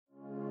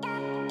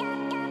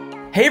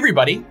Hey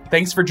everybody,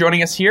 thanks for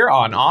joining us here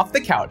on Off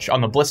the Couch on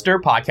the Blister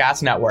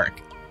Podcast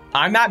Network.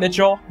 I'm Matt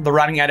Mitchell, the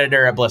running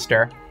editor at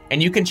Blister,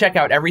 and you can check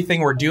out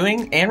everything we're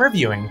doing and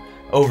reviewing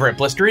over at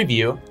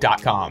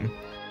blisterreview.com.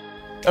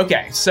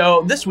 Okay,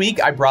 so this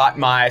week I brought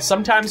my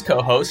sometimes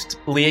co-host,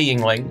 Leah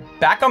Yingling,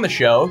 back on the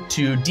show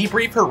to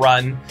debrief her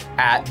run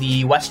at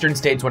the Western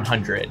States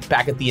 100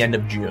 back at the end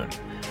of June.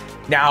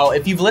 Now,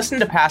 if you've listened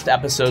to past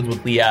episodes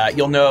with Leah,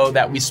 you'll know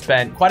that we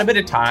spent quite a bit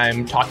of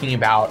time talking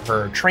about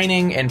her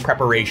training and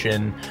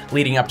preparation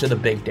leading up to the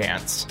big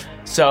dance.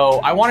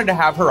 So I wanted to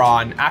have her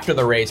on after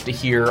the race to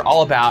hear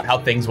all about how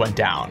things went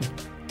down.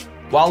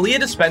 While Leah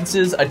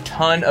dispenses a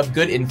ton of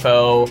good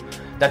info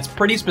that's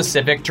pretty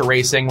specific to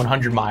racing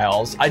 100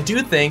 miles, I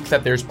do think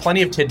that there's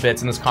plenty of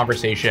tidbits in this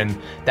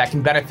conversation that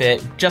can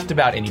benefit just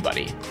about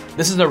anybody.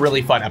 This is a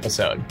really fun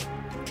episode.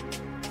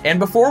 And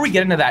before we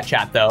get into that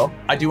chat, though,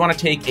 I do want to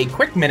take a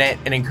quick minute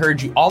and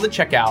encourage you all to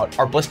check out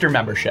our Blister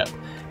membership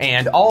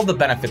and all of the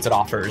benefits it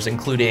offers,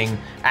 including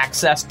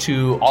access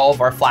to all of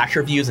our flash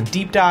reviews and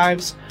deep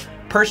dives,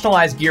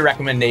 personalized gear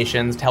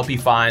recommendations to help you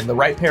find the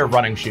right pair of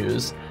running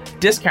shoes,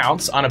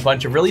 discounts on a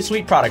bunch of really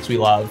sweet products we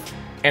love,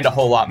 and a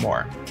whole lot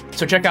more.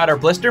 So check out our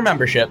Blister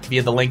membership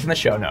via the link in the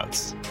show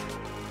notes.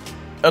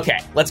 Okay,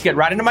 let's get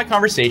right into my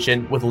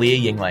conversation with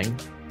Leah Yingling.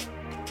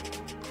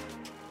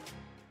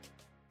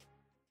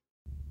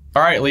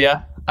 All right,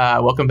 Leah,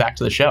 welcome back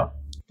to the show.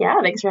 Yeah,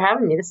 thanks for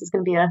having me. This is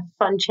going to be a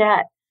fun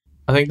chat.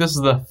 I think this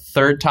is the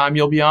third time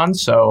you'll be on,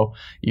 so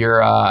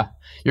you're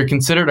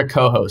considered a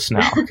co-host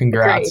now.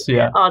 Congrats. Great.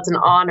 Yeah. Oh, it's an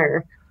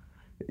honor.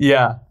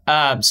 Yeah.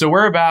 So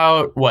we're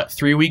about,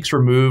 3 weeks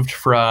removed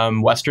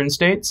from Western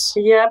States?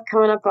 Yep,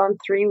 coming up on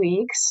 3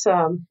 weeks.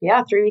 3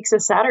 weeks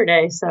this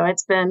Saturday, so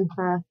it's been,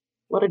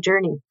 what a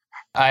journey.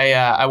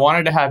 I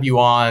wanted to have you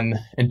on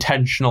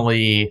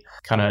intentionally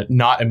kind of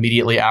not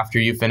immediately after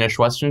you finish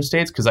Western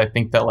States, because I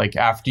think that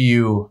after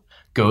you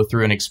go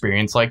through an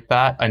experience like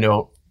that, I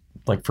know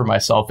for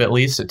myself at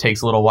least, it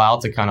takes a little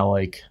while to kind of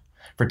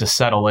for it to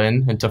settle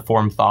in and to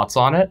form thoughts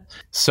on it.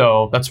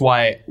 So that's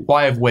why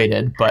I've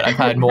waited. But I've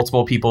had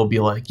multiple people be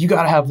like, you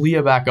got to have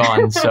Leah back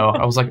on. So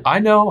I was like, I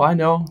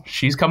know.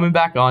 She's coming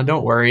back on.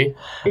 Don't worry.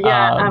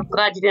 Yeah, I'm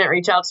glad you didn't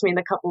reach out to me in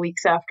the couple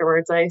weeks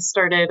afterwards. I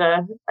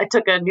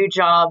took a new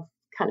job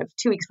kind of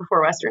 2 weeks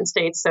before Western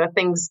States. So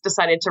things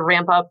decided to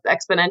ramp up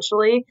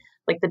exponentially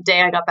the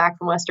day I got back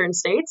from Western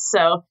States.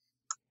 So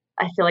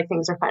I feel like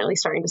things are finally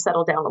starting to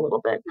settle down a little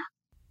bit.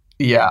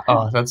 Yeah.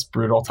 Oh, that's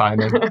brutal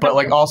timing.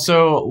 But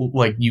also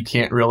you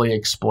can't really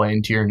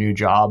explain to your new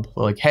job,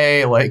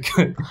 hey,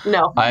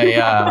 no,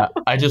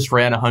 I just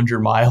ran 100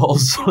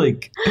 miles.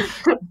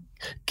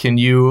 Can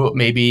you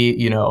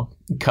maybe,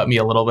 cut me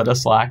a little bit of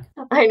slack?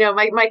 I know.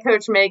 My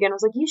coach, Megan,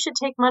 was like, you should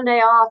take Monday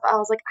off. I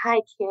was like,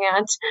 I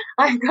can't.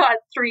 I've got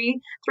three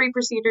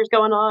procedures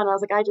going on. I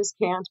was like, I just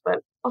can't, but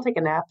I'll take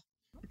a nap.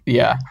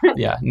 Yeah.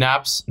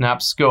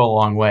 Naps go a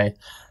long way.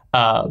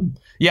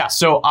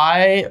 So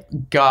I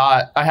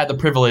had the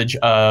privilege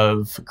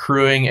of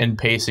crewing and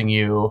pacing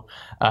you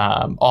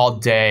all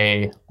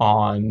day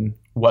on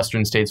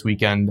Western States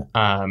weekend.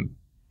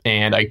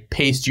 And I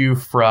paced you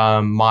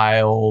from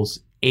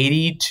miles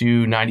 80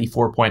 to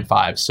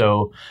 94.5.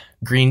 So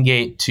Green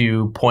Gate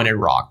to Pointed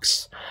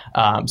Rocks.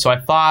 So I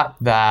thought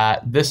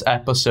that this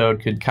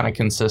episode could kind of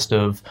consist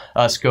of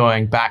us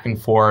going back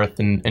and forth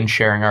and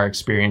sharing our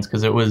experience,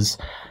 because it was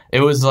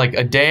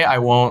a day I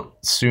won't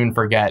soon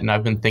forget, and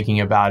I've been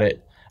thinking about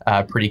it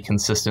pretty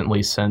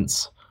consistently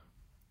since.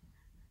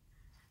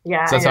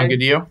 Yeah. Does that sound good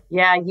to you?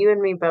 Yeah, you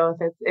and me both.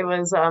 It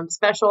was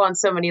special on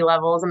so many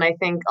levels, and I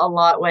think a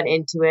lot went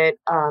into it,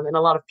 and a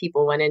lot of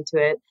people went into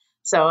it.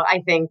 So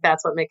I think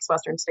that's what makes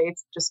Western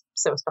States just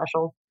so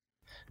special.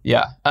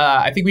 Yeah,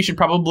 I think we should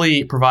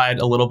probably provide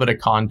a little bit of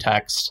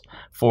context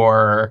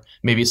for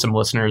maybe some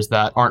listeners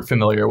that aren't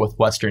familiar with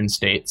Western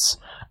States.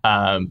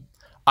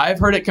 I've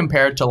heard it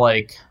compared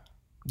to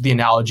the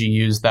analogy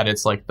used that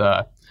it's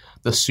the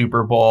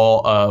Super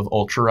Bowl of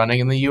ultra running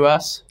in the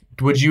U.S.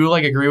 Would you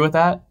agree with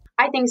that?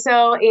 I think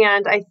so,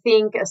 and I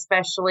think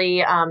especially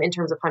in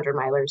terms of 100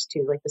 milers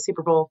too, the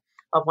Super Bowl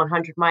of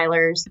 100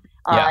 milers.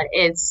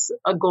 It's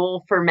a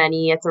goal for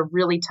many. It's a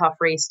really tough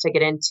race to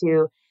get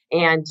into.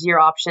 And your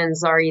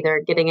options are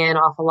either getting in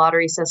off a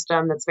lottery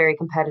system that's very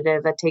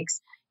competitive, that takes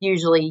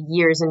usually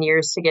years and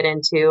years to get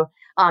into.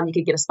 You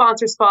could get a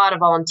sponsor spot, a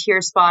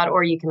volunteer spot,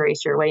 or you can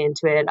race your way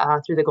into it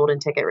through the golden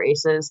ticket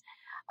races.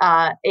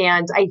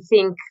 And I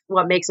think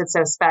what makes it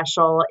so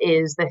special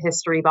is the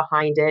history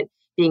behind it,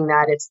 being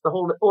that it's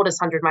the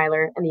oldest 100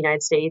 miler in the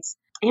United States,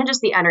 and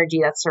just the energy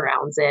that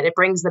surrounds it. It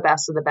brings the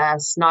best of the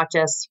best, not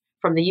just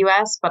from the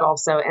U.S., but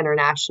also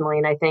internationally.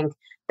 And I think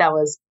that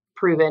was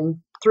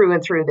proven through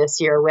and through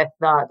this year with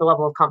the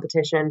level of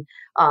competition,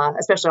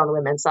 especially on the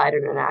women's side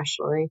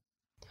internationally.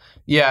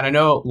 Yeah, and I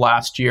know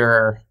last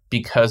year,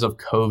 because of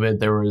COVID,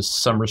 there was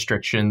some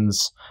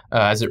restrictions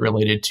as it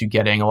related to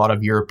getting a lot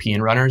of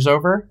European runners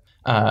over.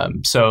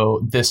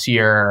 So this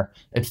year,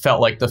 it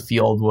felt like the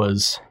field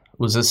was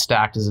as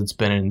stacked as it's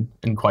been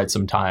in quite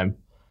some time.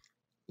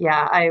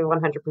 Yeah, I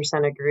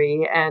 100%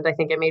 agree. And I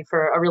think it made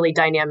for a really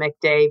dynamic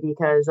day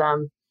because,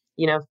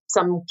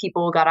 some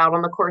people got out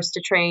on the course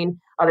to train.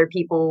 Other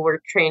people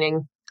were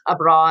training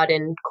abroad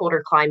in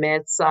colder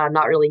climates,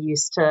 not really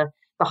used to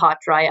the hot,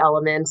 dry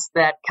elements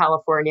that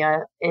California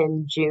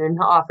in June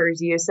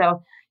offers you.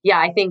 So, yeah,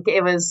 I think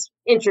it was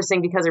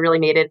interesting because it really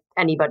made it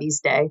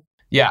anybody's day.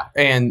 Yeah.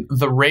 And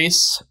the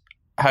race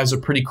has a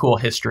pretty cool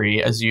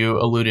history, as you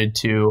alluded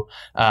to.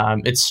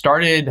 It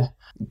started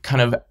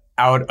kind of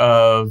out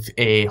of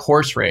a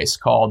horse race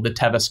called the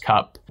Tevis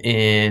Cup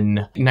in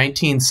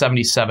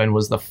 1977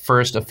 was the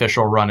first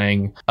official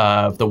running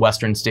of the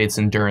Western States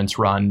Endurance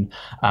Run.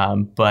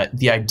 But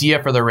the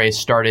idea for the race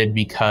started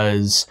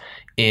because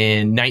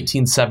in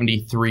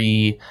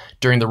 1973,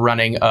 during the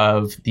running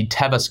of the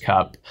Tevis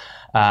Cup,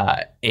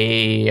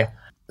 a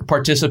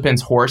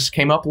participant's horse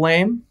came up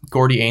lame.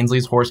 Gordy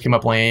Ainsley's horse came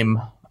up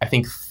lame, I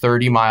think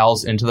 30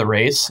 miles into the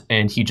race,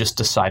 and he just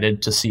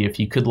decided to see if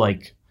he could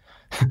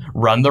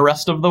run the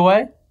rest of the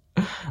way.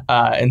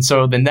 And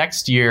so the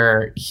next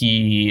year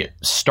he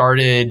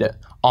started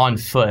on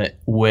foot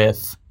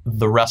with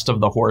the rest of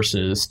the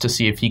horses to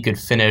see if he could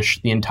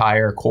finish the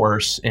entire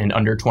course in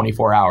under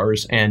 24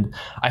 hours. And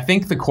I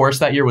think the course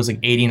that year was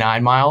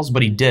 89 miles,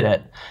 but he did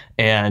it.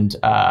 And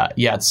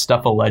it's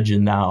stuff a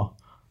legend now.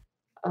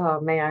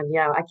 Oh man,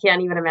 yeah, I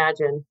can't even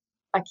imagine.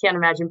 I can't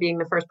imagine being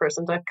the first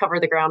person to cover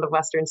the ground of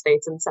Western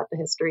States and set the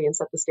history and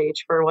set the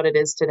stage for what it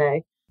is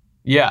today.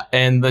 Yeah,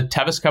 and the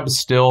Tevis Cup is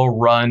still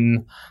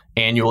run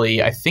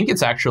annually. I think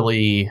it's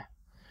actually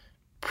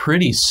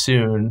pretty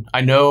soon.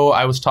 I know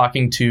I was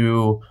talking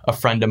to a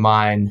friend of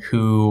mine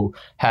who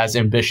has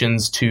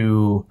ambitions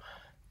to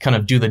kind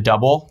of do the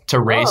double,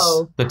 to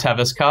race the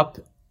Tevis Cup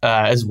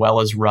as well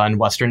as run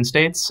Western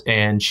States.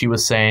 And she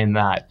was saying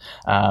that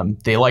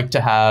they like to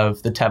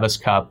have the Tevis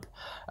Cup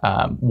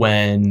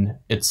when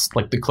it's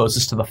the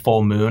closest to the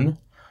full moon.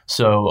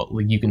 So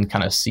you can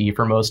kind of see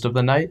for most of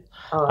the night.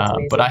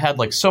 But I had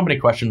so many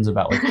questions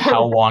about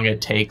how long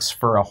it takes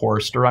for a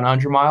horse to run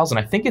 100 miles. And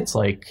I think it's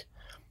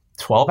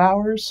 12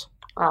 hours.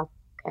 Wow.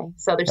 Okay.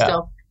 So they're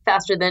still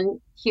faster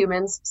than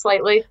humans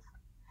slightly.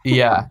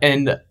 Yeah.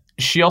 And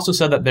she also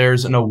said that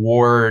there's an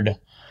award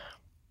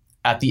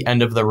at the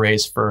end of the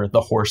race for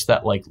the horse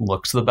that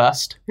looks the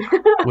best,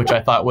 which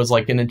I thought was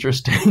an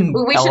interesting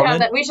we element. should have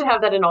that. We should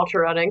have that in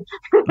ultra running.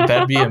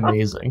 That'd be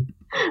amazing.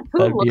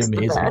 Who looks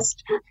the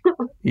best?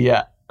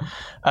 Yeah.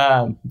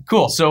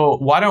 Cool. So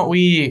why don't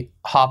we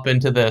hop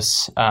into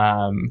this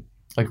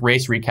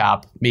race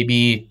recap?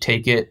 Maybe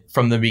take it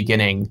from the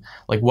beginning.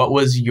 What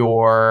was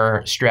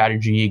your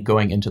strategy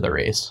going into the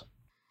race?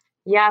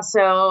 Yeah.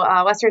 So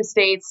Western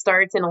States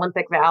starts in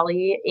Olympic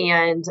Valley,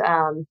 and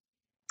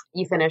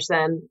you finish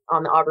then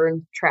on the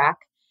Auburn track.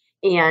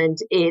 And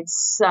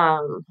it's,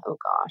 how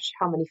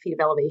many feet of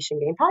elevation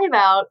gain? Probably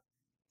about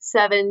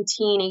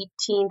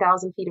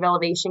 18,000 feet of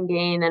elevation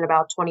gain and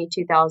about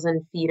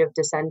 22,000 feet of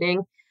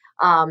descending.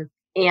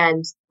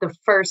 And the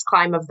first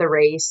climb of the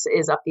race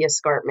is up the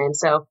escarpment.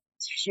 So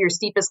your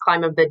steepest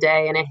climb of the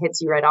day, and it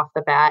hits you right off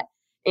the bat.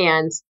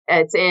 And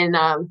it's in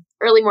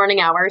early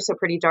morning hours, so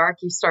pretty dark.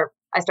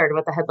 I started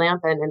with a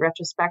headlamp, and in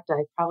retrospect,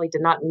 I probably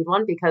did not need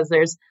one because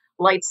there's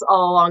lights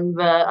all along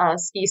the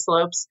ski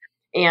slopes,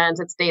 and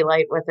it's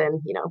daylight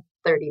within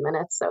 30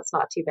 minutes, so it's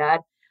not too bad.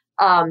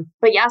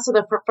 But yeah, so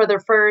for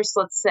the first,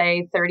 let's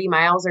say 30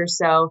 miles or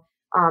so,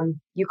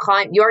 you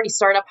already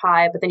start up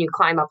high, but then you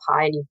climb up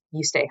high and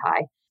you stay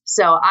high.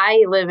 So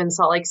I live in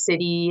Salt Lake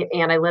City,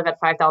 and I live at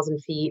 5,000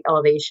 feet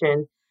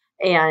elevation.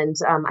 And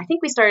I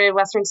think we started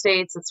Western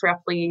States. It's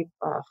roughly,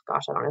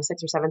 6,000 or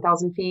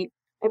 7,000 feet,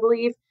 I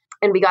believe.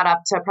 And we got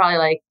up to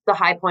probably the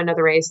high point of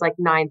the race,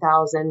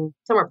 9,000,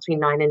 somewhere between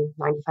 9 and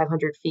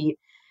 9,500 feet.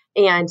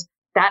 And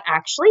that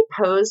actually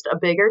posed a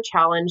bigger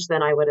challenge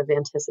than I would have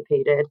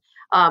anticipated.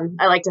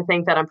 I like to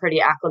think that I'm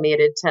pretty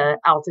acclimated to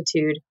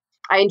altitude.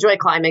 I enjoy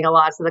climbing a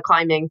lot, so the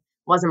climbing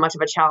wasn't much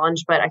of a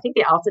challenge, but I think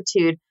the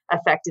altitude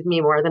affected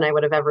me more than I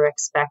would have ever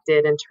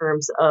expected in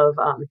terms of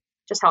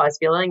just how I was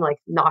feeling,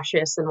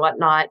 nauseous and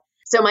whatnot.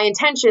 So my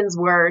intentions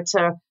were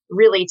to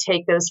really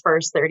take those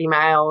first 30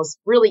 miles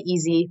really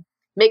easy,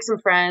 make some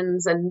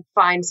friends and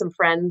find some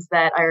friends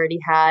that I already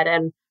had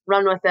and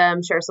run with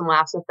them, share some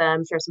laughs with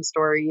them, share some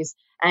stories,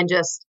 and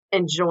just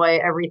enjoy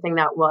everything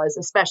that was,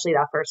 especially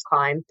that first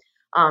climb.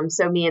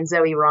 So me and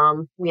Zoe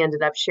Rom, we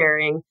ended up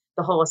sharing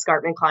the whole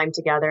escarpment climb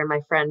together, and my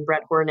friend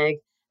Brett Hornig,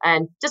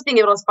 and just being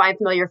able to find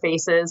familiar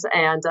faces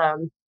and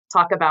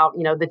talk about,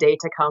 the day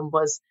to come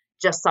was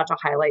just such a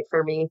highlight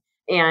for me.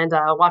 And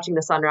watching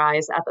the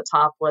sunrise at the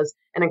top was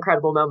an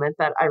incredible moment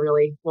that I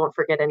really won't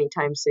forget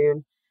anytime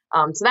soon.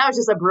 So that was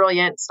just a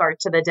brilliant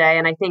start to the day.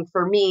 And I think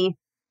for me,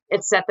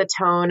 it set the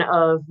tone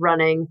of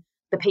running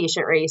the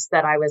patient race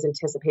that I was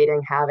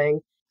anticipating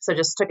having. So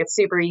just took it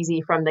super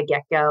easy from the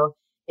get-go.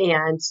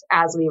 And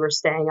as we were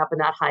staying up in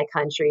that high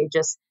country,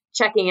 just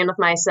checking in with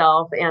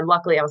myself. And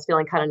luckily I was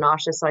feeling kind of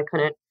nauseous, so I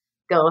couldn't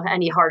go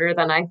any harder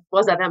than I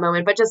was at that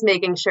moment, but just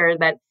making sure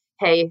that,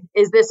 hey,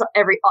 is this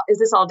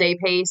all day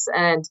pace,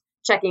 and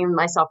checking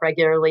myself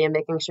regularly and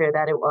making sure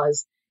that it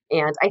was.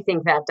 And I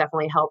think that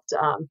definitely helped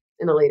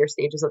in the later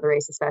stages of the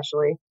race,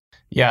 especially.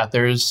 Yeah,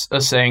 there's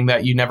a saying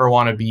that you never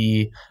want to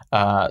be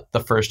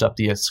the first up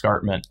the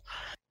escarpment.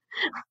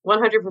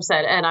 100%.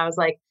 And I was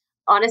like,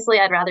 honestly,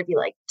 I'd rather be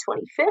like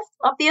 25th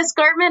up the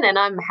escarpment, and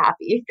I'm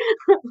happy.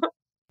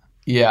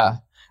 Yeah.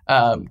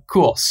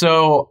 Cool.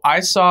 So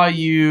I saw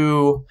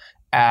you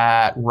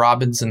at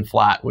Robinson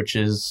Flat, which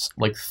is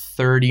like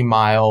 30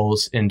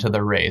 miles into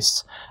the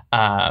race.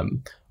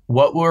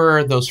 What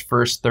were those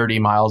first 30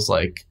 miles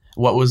like?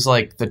 What was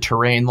like the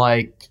terrain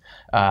like?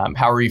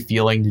 How were you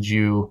feeling? Did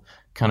you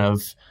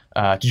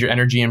did your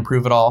energy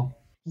improve at all?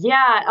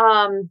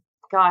 Yeah.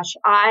 Gosh,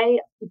 I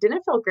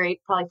didn't feel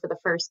great probably for the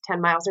first 10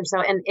 miles or so.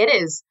 And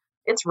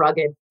it's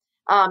rugged.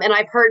 And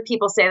I've heard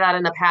people say that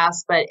in the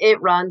past, but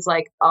it runs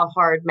like a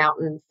hard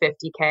mountain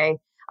 50K.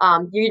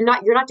 You're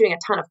not doing a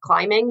ton of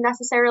climbing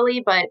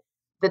necessarily, but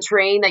the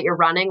terrain that you're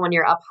running when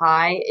you're up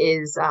high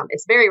is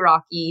it's very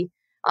rocky.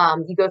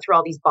 You go through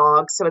all these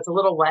bogs, so it's a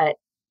little wet,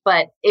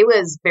 but it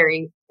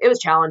was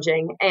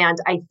challenging. And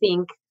I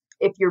think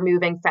if you're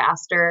moving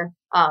faster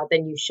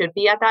than you should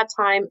be at that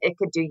time, it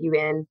could do you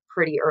in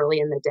pretty early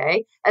in the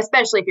day,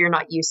 especially if you're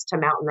not used to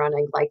mountain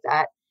running like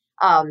that.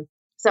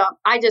 So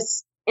I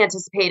just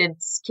anticipated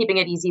keeping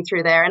it easy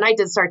through there. And I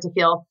did start to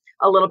feel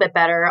a little bit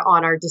better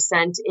on our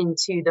descent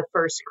into the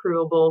first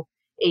crewable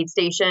aid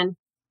station.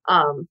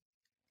 I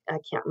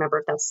can't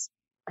remember if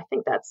I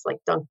think that's like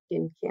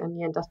Duncan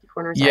Canyon, Dusty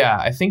Corners. Yeah,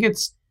 I think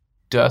it's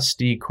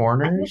Dusty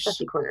Corners. I think it's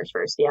Dusty Corners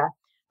first, yeah.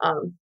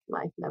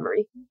 My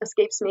memory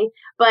escapes me.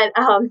 But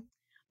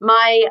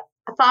my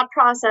thought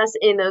process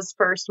in those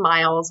first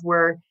miles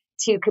were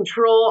to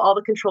control all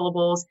the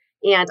controllables.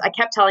 And I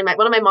kept telling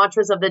one of my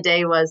mantras of the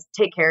day was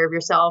take care of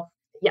yourself.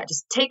 Yeah,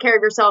 just take care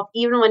of yourself,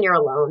 even when you're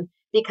alone.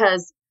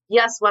 Because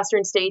yes,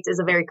 Western States is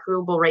a very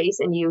crewable race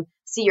and you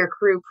see your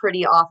crew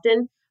pretty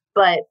often.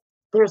 But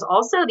there's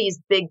also these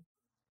big,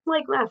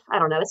 like, I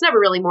don't know, it's never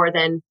really more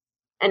than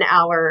an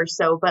hour or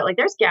so. But like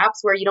there's gaps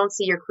where you don't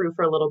see your crew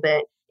for a little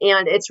bit.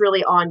 And it's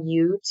really on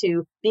you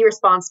to be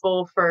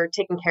responsible for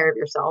taking care of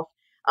yourself.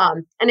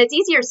 And it's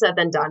easier said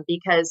than done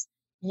because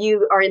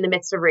you are in the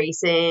midst of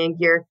racing,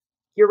 you're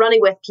running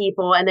with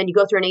people, and then you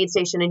go through an aid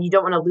station and you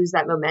don't want to lose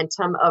that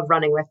momentum of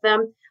running with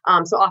them.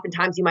 So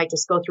oftentimes you might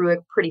just go through it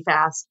pretty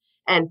fast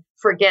and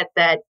forget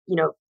that,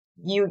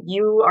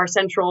 you are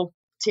central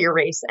to your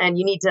race and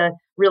you need to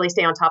really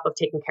stay on top of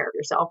taking care of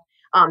yourself.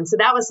 So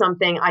that was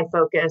something I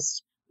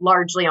focused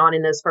largely on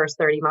in those first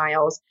 30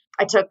 miles.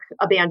 I took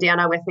a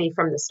bandana with me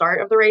from the start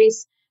of the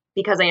race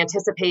because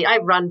I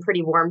run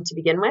pretty warm to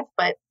begin with,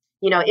 but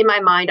in my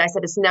mind, I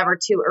said it's never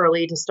too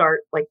early to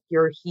start like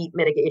your heat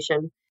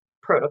mitigation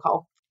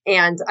protocol.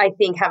 And I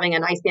think having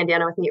an ice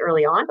bandana with me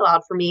early on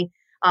allowed for me,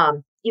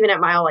 even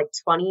at mile like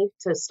 20,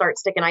 to start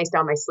sticking ice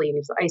down my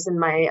sleeves, ice in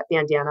my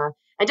bandana,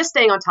 and just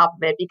staying on top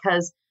of it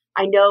because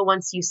I know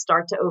once you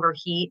start to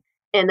overheat,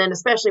 and then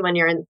especially when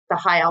you're in the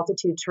high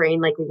altitude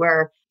terrain like we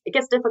were, it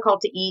gets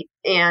difficult to eat.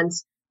 And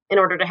in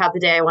order to have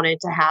the day I wanted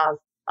to have,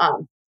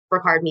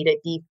 required me to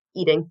be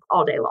eating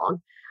all day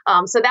long.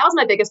 So that was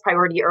my biggest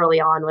priority early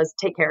on, was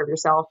take care of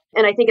yourself.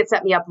 And I think it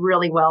set me up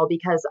really well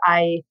because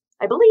I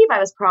believe I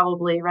was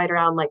probably right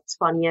around like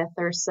 20th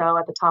or so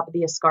at the top of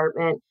the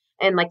escarpment,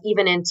 and like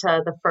even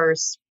into the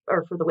first,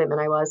 or for the women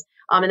I was,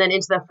 and then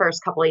into the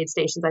first couple aid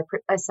stations,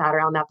 I sat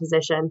around that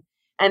position.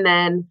 And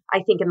then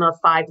I think in the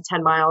 5 to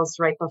 10 miles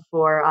right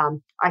before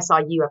I saw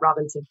you at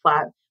Robinson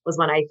Flat was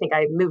when I think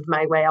I moved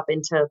my way up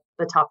into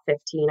the top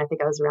 15. I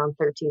think I was around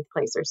 13th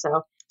place or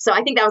so. So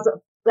I think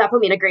that put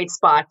me in a great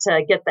spot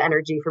to get the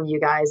energy from you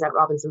guys at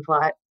Robinson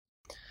Flat.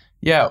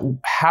 Yeah.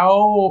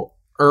 How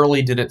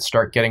early did it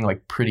start getting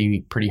like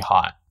pretty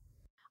hot?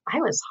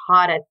 I was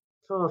hot at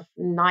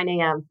 9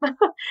 a.m.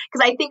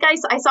 because I think I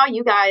saw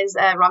you guys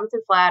at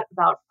Robinson Flat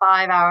about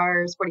 5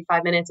 hours,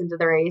 45 minutes into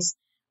the race,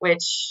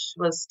 which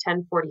was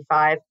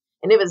 10:45.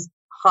 And it was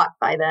hot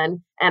by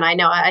then. And I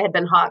know I had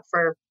been hot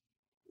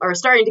or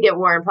starting to get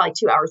warm probably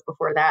 2 hours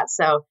before that.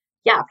 So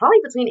yeah, probably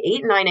between 8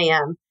 and 9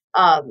 a.m.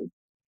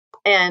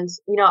 And,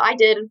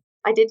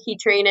 I did heat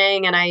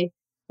training, and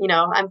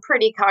I'm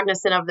pretty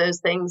cognizant of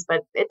those things,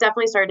 but it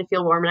definitely started to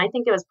feel warm. And I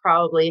think it was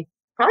probably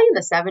in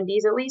the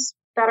 70s, at least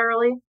that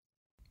early.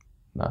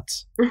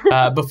 Nuts.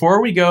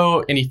 Before we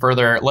go any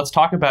further, let's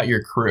talk about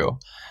your crew.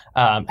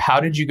 How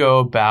did you go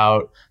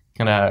about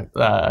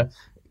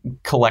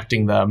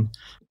collecting them?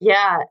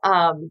 Yeah.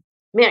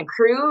 Man,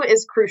 crew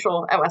is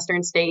crucial at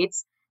Western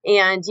States.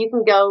 And you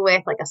can go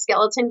with like a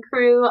skeleton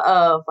crew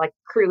of like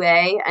crew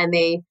A, and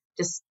they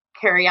just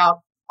carry out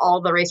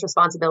all the race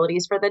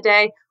responsibilities for the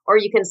day, or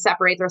you can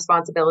separate the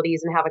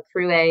responsibilities and have a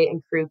crew A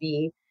and crew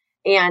B.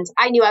 And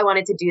I knew I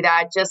wanted to do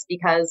that just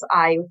because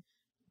I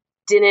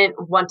didn't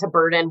want to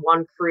burden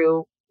one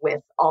crew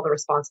with all the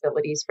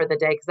responsibilities for the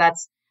day.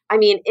 Because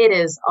it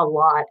is a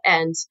lot.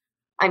 And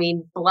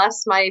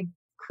bless my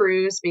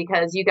crews,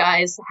 because you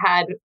guys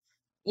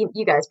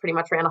pretty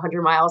much ran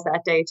 100 miles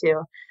that day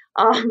too.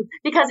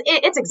 Because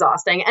it's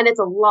exhausting and it's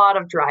a lot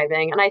of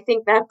driving. And I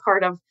think that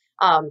part of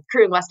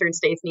crew in Western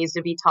States needs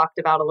to be talked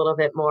about a little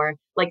bit more.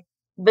 Like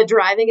the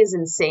driving is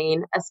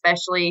insane,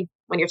 especially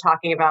when you're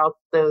talking about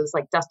those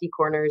like Dusty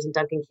Corners and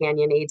Duncan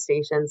Canyon aid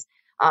stations.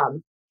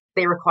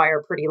 They require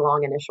a pretty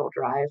long initial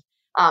drive.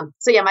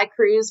 So yeah, my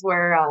crews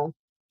were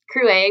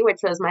Crew A,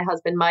 which was my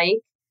husband Mike,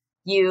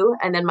 you,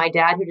 and then my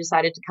dad, who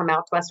decided to come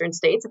out to Western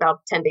States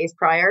about 10 days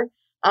prior.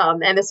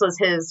 And this was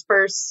his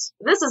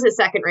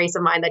second race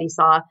of mine that he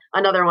saw.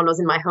 Another one was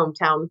in my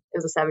hometown. It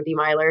was a 70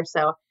 miler.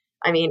 So,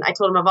 I mean, I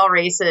told him of all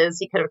races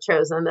he could have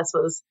chosen, this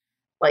was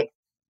like,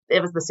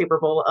 it was the Super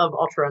Bowl of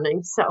ultra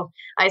running. So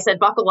I said,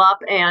 buckle up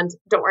and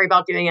don't worry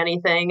about doing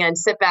anything and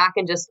sit back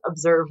and just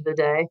observe the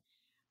day.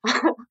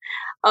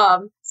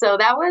 So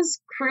that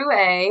was Crew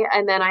A.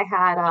 And then I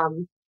had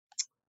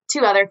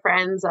two other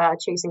friends,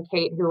 Chase and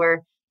Kate, who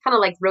were kind of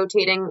like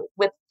rotating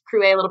with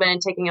Crew A a little bit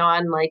and taking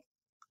on like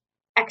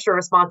extra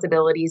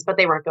responsibilities, but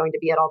they weren't going to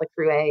be at all the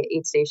Crew A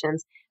aid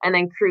stations. And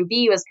then Crew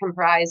B was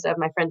comprised of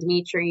my friend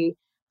Dimitri,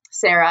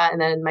 Sarah, and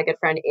then my good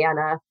friend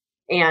Anna.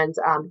 And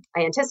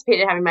I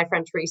anticipated having my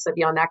friend Teresa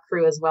be on that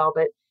crew as well,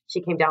 but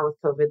she came down with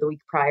COVID the week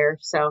prior.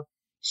 So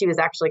she was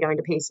actually going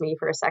to pace me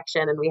for a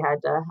section, and we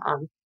had to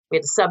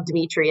sub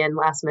Dimitri in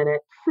last minute.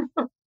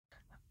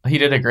 He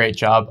did a great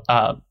job.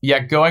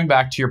 Going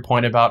back to your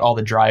point about all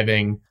the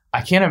driving,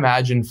 I can't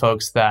imagine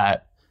folks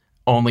that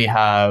only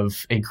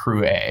have a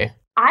Crew A.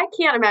 I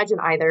can't imagine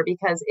either,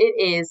 because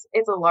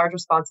it's a large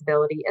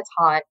responsibility. It's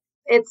hot.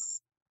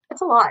 It's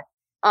a lot.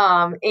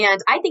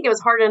 And I think it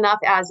was hard enough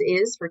as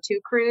is for two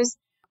crews.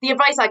 The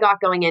advice I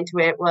got going into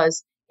it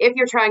was, if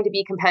you're trying to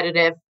be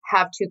competitive,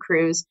 have two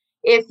crews.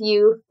 If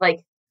you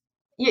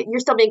you're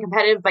still being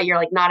competitive, but you're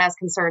like not as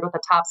concerned with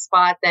the top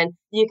spot, then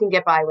you can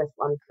get by with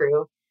one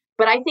crew.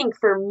 But I think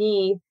for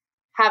me,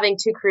 having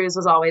two crews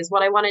was always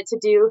what I wanted to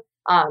do.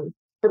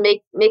 But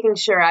making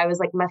sure I was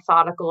like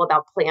methodical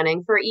about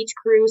planning for each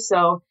crew,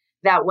 so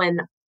that when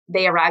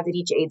they arrived at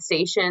each aid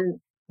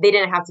station, they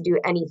didn't have to do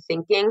any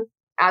thinking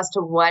as to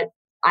what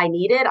I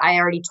needed. I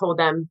already told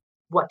them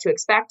what to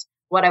expect,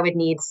 what I would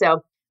need.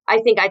 So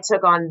I think I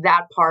took on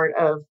that part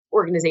of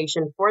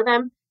organization for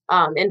them,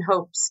 in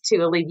hopes to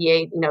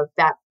alleviate,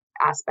 that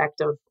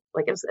aspect of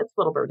like, it's a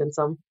little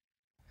burdensome.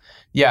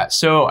 Yeah.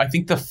 So I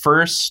think the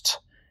first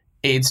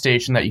aid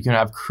station that you can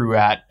have crew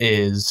at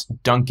is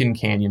Duncan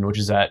Canyon, which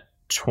is at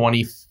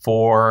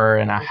 24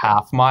 and a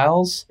half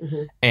miles.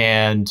 Mm-hmm.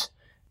 And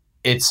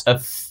it's a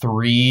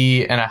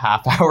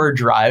 3.5 hour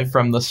drive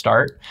from the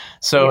start.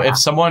 So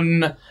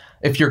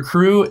if your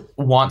crew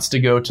wants to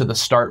go to the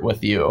start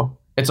with you,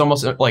 it's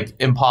almost like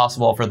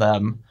impossible for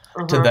them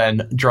to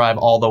then drive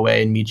all the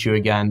way and meet you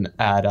again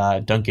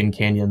at Duncan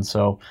Canyon.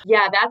 So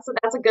yeah,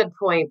 that's a good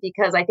point,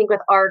 because I think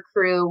with our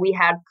crew, we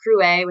had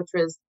Crew A, which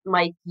was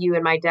Mike, you,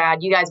 and my dad.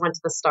 You guys went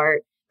to the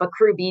start, but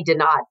Crew B did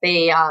not.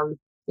 They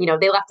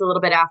they left a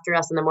little bit after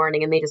us in the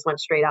morning, and they just went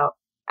straight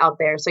out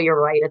there. So you're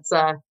right.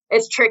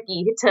 It's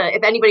tricky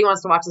if anybody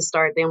wants to watch the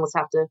start, they almost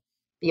have to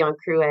be on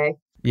Crew A.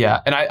 Yeah.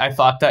 And I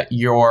thought that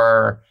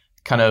your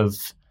kind of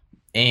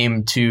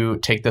aim to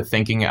take the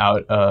thinking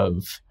out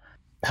of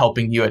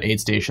helping you at aid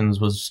stations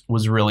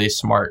was really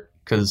smart,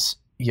 because,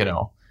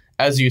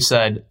 as you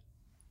said,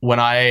 when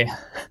I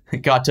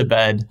got to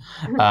bed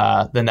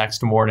the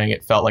next morning,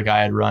 it felt like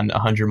I had run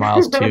 100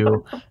 miles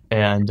too.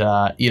 And,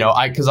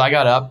 because I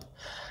got up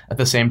at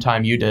the same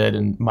time you did,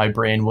 and my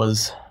brain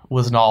was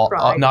not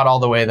all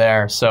the way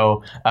there.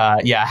 So,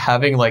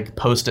 having like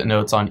Post-it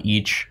notes on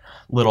each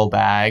little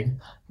bag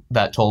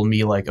that told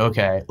me like,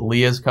 okay,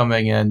 Leah's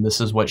coming in, this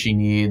is what she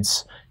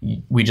needs.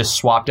 We just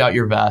swapped out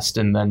your vest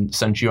and then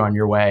sent you on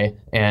your way.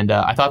 And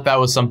I thought that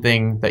was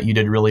something that you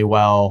did really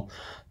well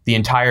the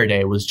entire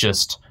day, was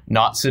just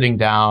not sitting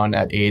down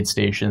at aid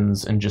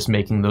stations and just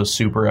making those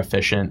super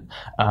efficient.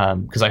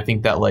 Because I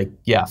think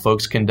that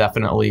folks can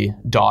definitely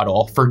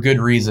dawdle for good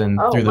reason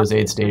through those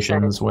aid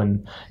stations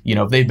when,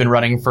 if they've been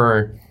running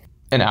for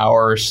an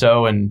hour or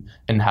so and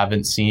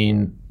haven't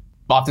seen,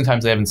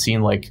 oftentimes they haven't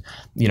seen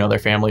their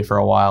family for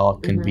a while.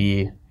 It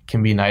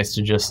can be nice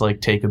to just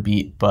take a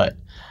beat, but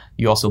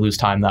you also lose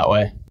time that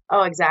way.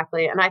 Oh,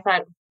 exactly. And I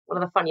thought one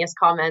of the funniest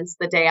comments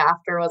the day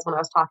after was when I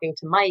was talking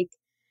to Mike.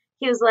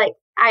 He was like,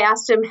 I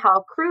asked him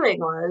how crewing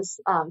was,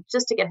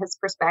 just to get his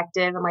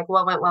perspective. I'm like,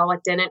 what went well,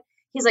 what didn't?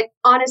 He's like,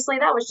 honestly,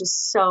 that was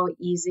just so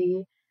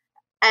easy.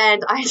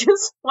 And I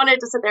just wanted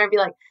to sit there and be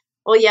like,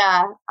 well,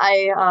 yeah,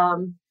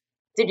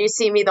 did you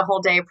see me the whole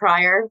day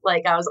prior?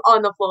 Like, I was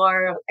on the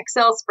floor,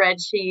 Excel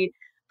spreadsheet,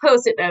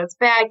 Post-it notes,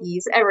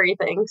 baggies,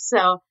 everything.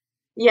 So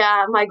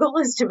yeah, my goal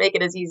is to make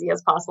it as easy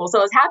as possible. So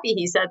I was happy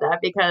he said that,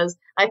 because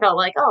I felt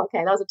like, oh,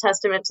 okay, that was a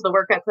testament to the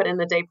work I put in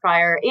the day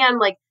prior and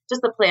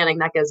just the planning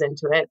that goes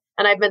into it.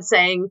 And I've been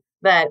saying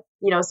that,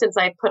 since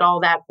I put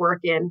all that work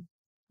in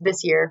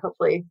this year,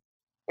 hopefully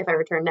if I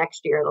return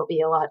next year, it'll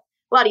be a lot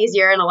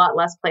easier and a lot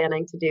less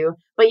planning to do.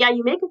 But yeah,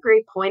 you make a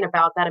great point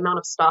about that amount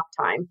of stop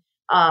time.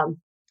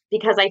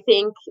 Because I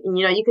think,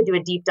 you could do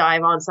a deep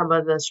dive on some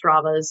of the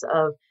Stravas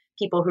of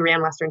people who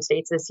ran Western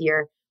States this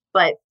year,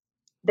 but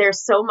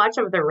there's so much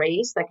of the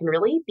race that can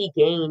really be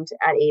gained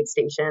at aid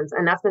stations.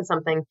 And that's been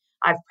something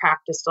I've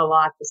practiced a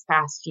lot this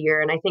past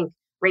year. And I think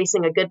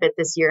racing a good bit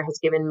this year has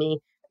given me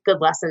good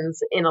lessons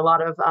in a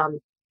lot of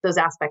those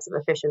aspects of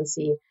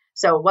efficiency.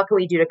 So what can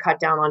we do to cut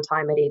down on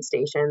time at aid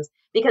stations?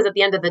 Because at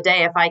the end of the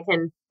day, I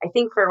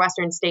think for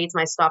Western States,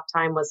 my stop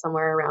time was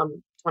somewhere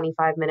around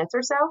 25 minutes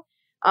or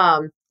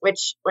so,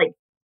 which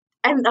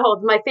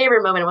my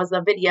favorite moment was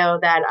the video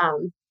that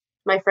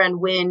my friend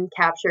Wynn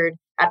captured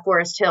at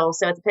Forest Hill.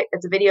 So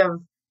it's a video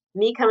of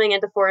me coming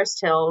into Forest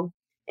Hill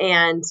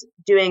and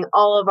doing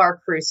all of our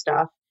crew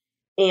stuff.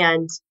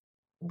 And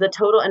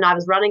I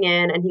was running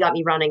in and he got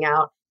me running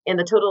out. And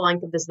the total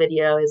length of this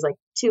video is like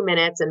 2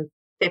 minutes and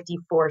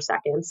 54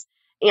 seconds.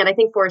 And I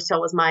think Forest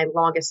Hill was my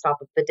longest stop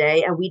of the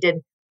day. And we did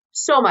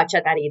so much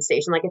at that aid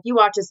station. Like if you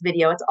watch this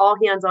video, it's all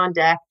hands on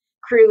deck.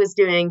 Crew is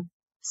doing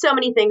so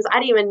many things. I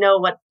didn't even know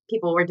what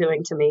people were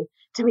doing to me,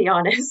 to be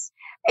honest.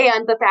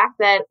 And the fact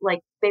that like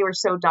they were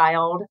so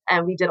dialed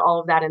and we did all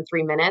of that in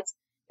 3 minutes,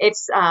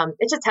 it's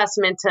a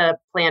testament to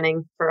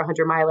planning for a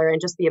 100-miler and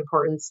just the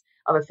importance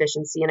of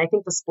efficiency. And I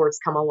think the sport's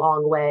come a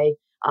long way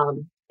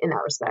in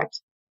that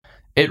respect.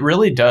 It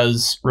really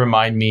does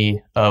remind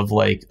me of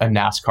like a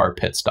NASCAR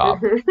pit stop,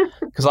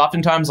 because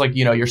oftentimes like,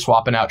 you're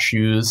swapping out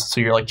shoes. So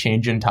you're like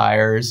changing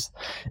tires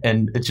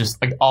and it's just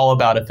like all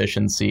about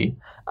efficiency.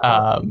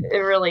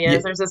 It really is. Yeah.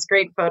 There's this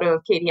great photo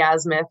of Katie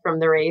Asmuth from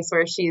the race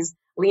where she's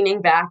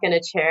leaning back in a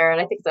chair, and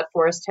I think it's at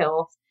Forest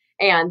Hill.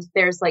 And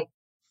there's like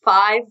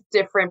 5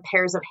 different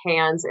pairs of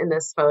hands in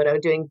this photo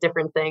doing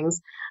different things.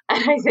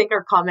 And I think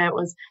her comment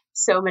was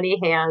so many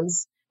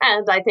hands.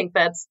 And I think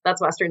that's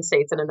Western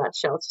States in a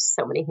nutshell. It's just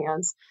so many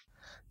hands.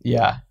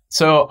 Yeah.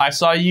 So I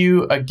saw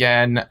you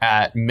again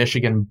at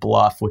Michigan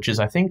Bluff, which is,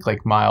 I think,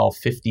 like mile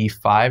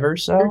 55 or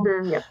so.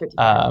 Mm-hmm. Yeah,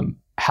 55.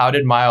 How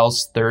did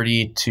miles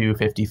 30 to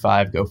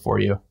 55 go for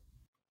you?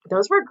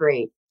 Those were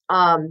great.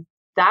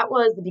 That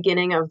was the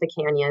beginning of the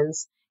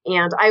canyons.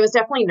 And I was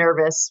definitely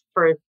nervous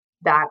for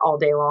that all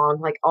day long,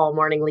 like all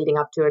morning leading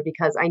up to it,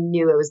 because I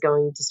knew it was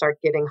going to start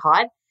getting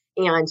hot.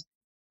 And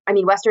I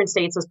mean, Western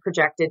States was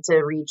projected to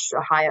reach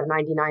a high of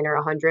 99 or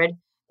 100.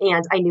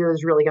 And I knew it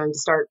was really going to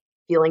start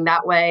feeling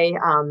that way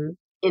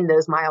in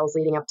those miles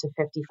leading up to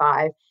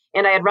 55.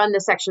 And I had run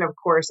this section of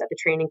course at the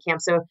training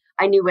camp, so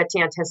I knew what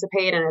to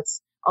anticipate. And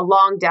it's a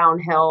long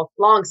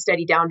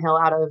steady downhill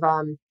out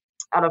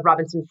of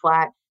Robinson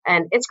Flat.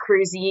 And it's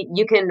cruisy.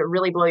 You can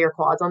really blow your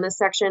quads on this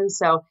section.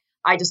 So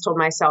I just told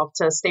myself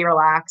to stay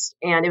relaxed.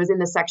 And it was in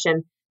this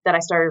section that I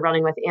started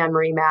running with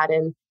Anne-Marie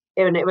Madden.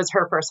 And it was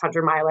her first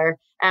 100-miler.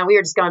 And we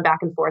were just going back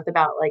and forth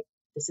about like,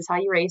 this is how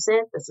you race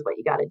it. This is what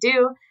you got to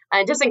do.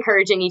 And just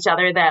encouraging each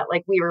other that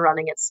like we were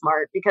running it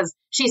smart, because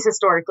she's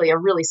historically a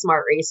really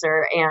smart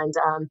racer. And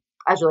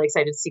I was really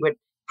excited to see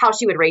how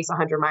she would race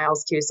 100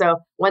 miles too. So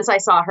once I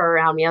saw her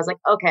around me, I was like,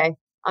 okay,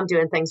 I'm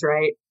doing things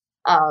right.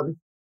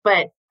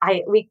 But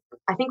I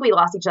think we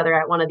lost each other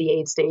at one of the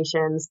aid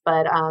stations,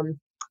 but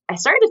I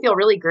started to feel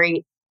really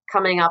great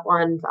coming up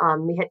on,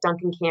 we hit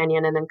Duncan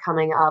Canyon and then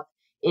coming up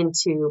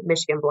into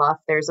Michigan Bluff.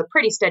 There's a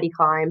pretty steady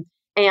climb.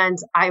 And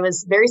I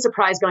was very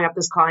surprised going up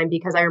this climb,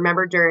 because I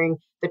remember during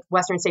the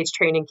Western States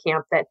training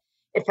camp that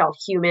it felt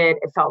humid,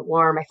 it felt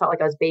warm, I felt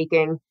like I was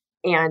baking,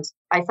 and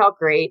I felt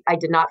great. I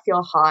did not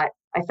feel hot.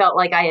 I felt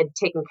like I had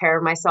taken care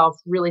of myself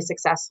really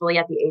successfully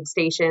at the aid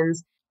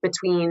stations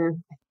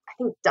between, I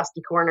think,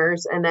 Dusty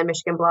Corners and then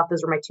Michigan Bluff.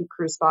 Those were my 2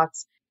 crew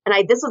spots. And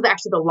this was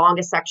actually the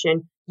longest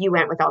section you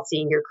went without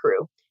seeing your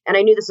crew. And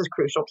I knew this was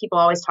crucial. People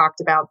always talked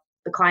about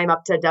the climb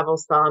up to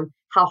Devil's Thumb,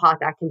 how hot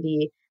that can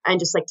be, and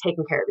just like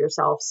taking care of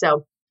yourself.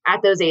 So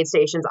at those aid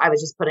stations, I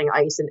was just putting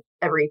ice in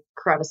every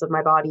crevice of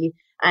my body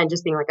and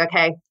just being like,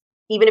 okay,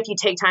 even if you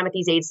take time at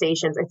these aid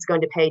stations, it's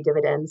going to pay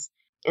dividends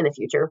in the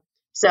future.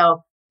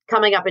 So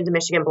coming up into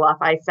Michigan Bluff,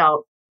 I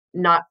felt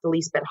not the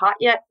least bit hot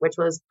yet, which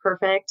was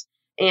perfect,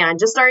 and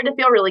just started to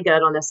feel really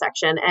good on this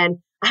section. And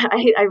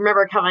I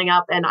remember coming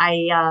up and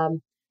I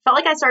felt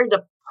like I started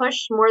to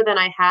push more than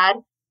I had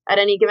at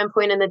any given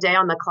point in the day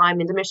on the climb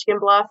into Michigan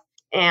Bluff.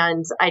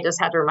 And I just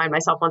had to remind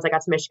myself once I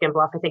got to Michigan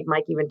Bluff, I think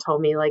Mike even told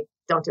me, like,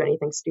 don't do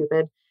anything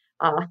stupid.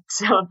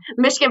 So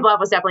Michigan Bluff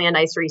was definitely a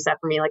nice reset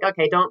for me. Like,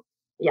 okay, don't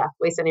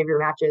waste any of your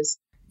matches.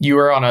 You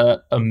were on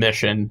a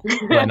mission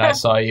when I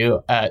saw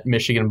you at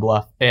Michigan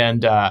Bluff.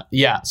 And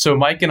so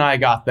Mike and I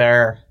got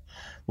there,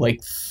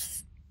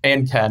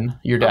 and Ken,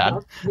 your dad,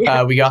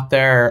 we got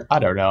there, I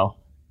don't know,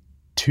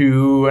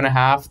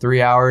 2.5,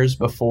 3 hours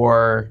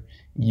before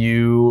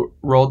you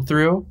rolled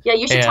through. Yeah,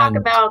 you should talk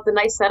about the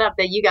nice setup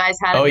that you guys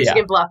had at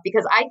Michigan Bluff,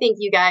 because I think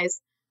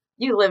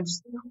you lived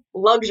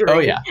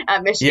luxury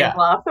at Michigan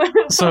Bluff.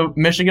 So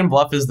Michigan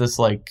Bluff is this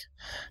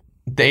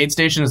the aid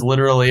station is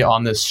literally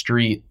on this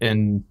street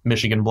in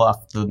Michigan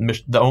Bluff,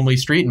 the only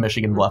street in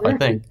Michigan Bluff, I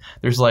think.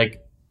 There's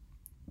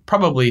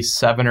probably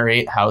 7 or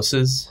 8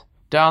 houses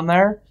down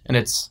there, and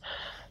it's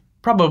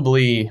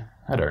probably,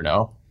 I don't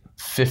know,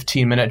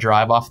 15-minute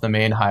drive off the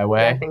main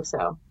highway. Yeah, I think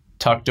so.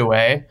 Tucked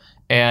away.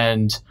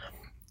 And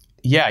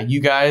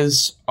you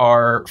guys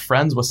are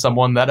friends with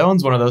someone that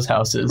owns one of those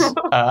houses.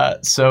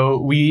 So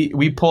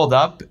we pulled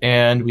up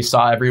and we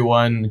saw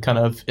everyone kind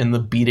of in the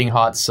beating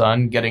hot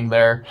sun getting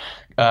their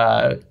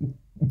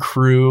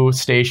crew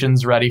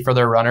stations ready for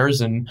their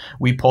runners, and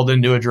we pulled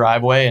into a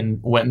driveway and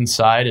went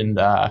inside and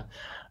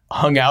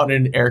hung out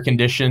in an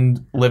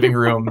air-conditioned living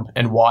room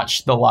and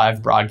watched the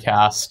live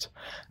broadcast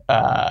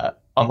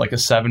on like a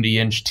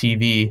 70-inch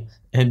TV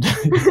and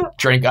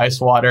drank ice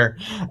water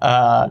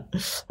while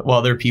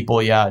other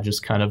people,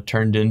 just kind of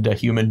turned into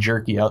human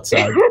jerky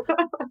outside.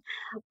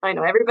 I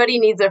know. Everybody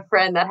needs a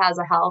friend that has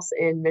a house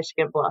in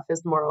Michigan Bluff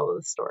is the moral of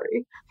the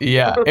story.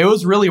 Yeah. It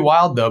was really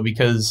wild, though,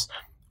 because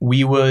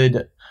we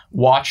would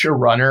watch a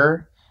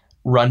runner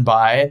run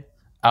by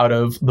out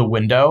of the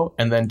window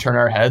and then turn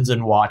our heads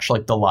and watch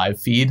like the live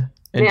feed.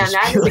 And man,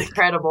 that is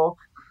incredible.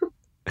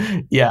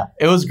 Yeah,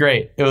 it was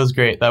great. It was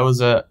great. That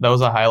was a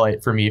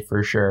highlight for me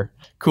for sure.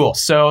 Cool.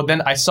 So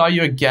then I saw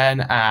you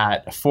again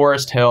at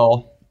Forest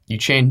Hill. I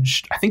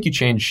think you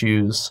changed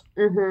shoes,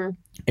 and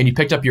you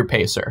picked up your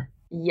pacer.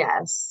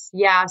 Yes.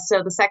 Yeah.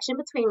 So the section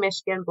between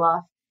Michigan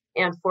Bluff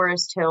and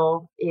Forest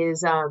Hill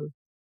is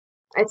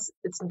it's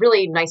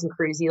really nice and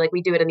cruisy. Like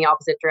we do it in the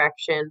opposite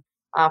direction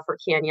for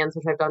canyons,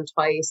 which I've done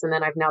twice, and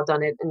then I've now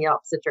done it in the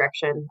opposite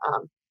direction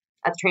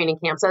at the training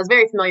camp. So I was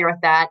very familiar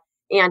with that.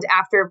 And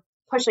after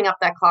pushing up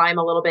that climb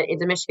a little bit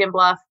into Michigan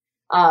Bluff,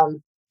 I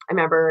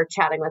remember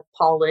chatting with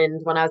Paul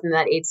Lind when I was in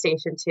that aid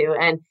station too,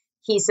 and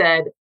he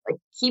said, like,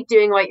 keep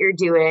doing what you're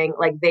doing.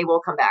 Like they will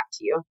come back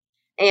to you.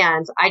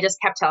 And I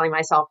just kept telling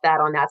myself that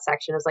on that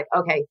section. I was like,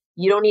 okay,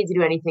 you don't need to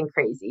do anything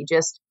crazy.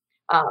 Just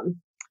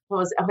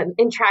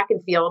in track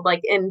and field,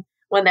 like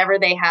whenever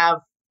they have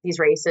these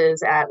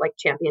races at like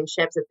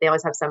championships, they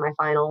always have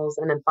semifinals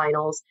and then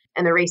finals,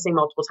 and they're racing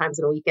multiple times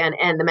in a weekend.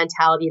 And the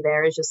mentality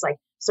there is just like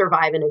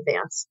survive in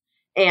advance.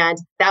 And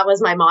that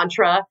was my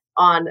mantra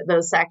on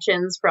those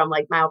sections from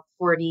like mile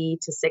 40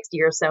 to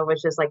 60 or so,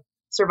 which is like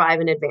survive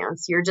in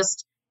advance. You're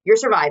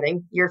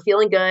surviving, you're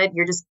feeling good.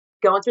 You're just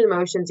going through the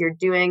motions. You're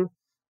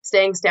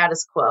staying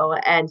status quo.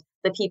 And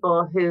the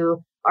people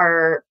who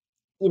are,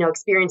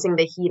 experiencing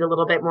the heat a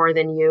little bit more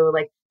than you,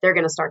 like they're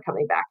going to start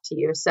coming back to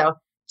you. So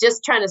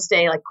just trying to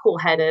stay like cool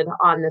headed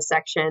on this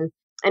section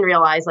and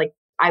realize like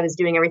I was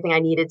doing everything I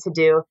needed to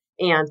do.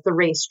 And the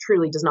race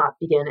truly does not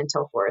begin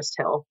until Forest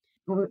Hill.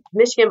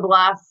 Michigan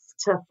Bluff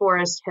to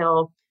Forest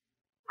Hill,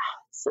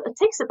 so it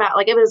takes about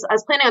I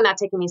was planning on that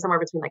taking me somewhere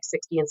between like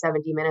 60 and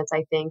 70 minutes,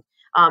 I think.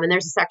 And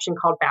there's a section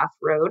called Bath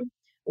Road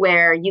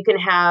where you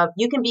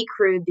can be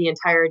crewed the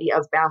entirety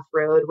of Bath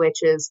Road,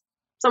 which is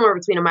somewhere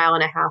between 1.5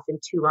 miles and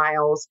 2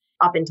 miles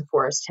up into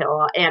Forest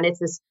Hill. And it's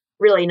this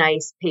really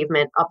nice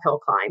pavement uphill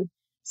climb.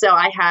 So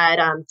I had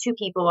 2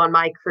 people on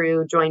my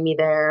crew join me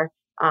there.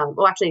 And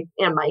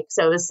Mike.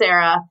 So it was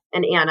Sarah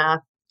and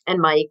Anna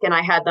and Mike, and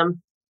I had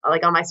them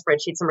like on my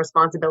spreadsheet, some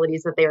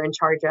responsibilities that they were in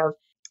charge of.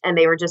 And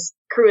they were just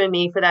crewing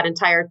me for that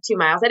entire 2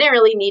 miles. I didn't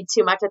really need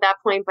too much at that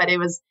point, but it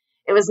was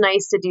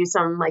nice to do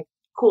some like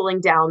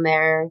cooling down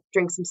there,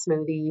 drink some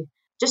smoothie,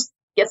 just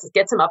get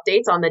some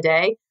updates on the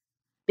day.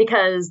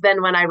 Because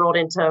then when I rolled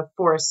into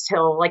Forest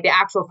Hill, like the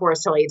actual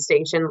Forest Hill aid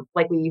station,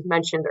 like we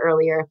mentioned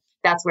earlier,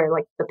 that's where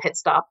like the pit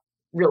stop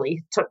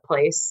really took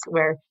place,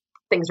 where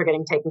things were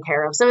getting taken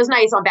care of. So it was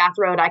nice on Bath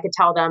Road. I could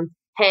tell them,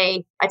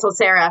 hey, I told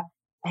Sarah,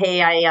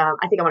 hey, I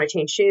think I want to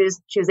change shoes.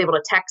 She was able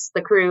to text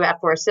the crew at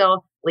Forest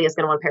Hill, Leah's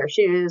going to want a pair of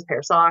shoes, pair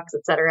of socks,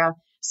 etc.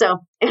 So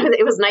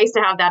it was nice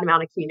to have that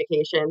amount of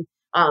communication,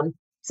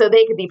 so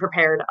they could be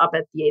prepared up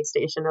at the aid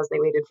station as they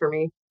waited for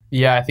me.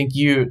 Yeah, I think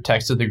you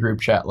texted the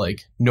group chat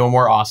like no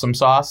more awesome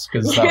sauce,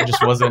 because that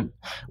just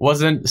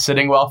wasn't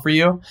sitting well for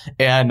you.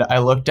 And I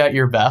looked at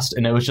your vest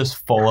and it was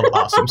just full of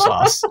awesome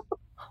sauce.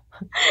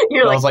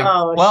 You're like, I was like,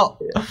 oh, well,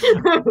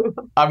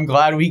 I'm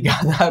glad we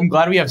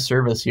have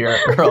service here,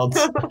 or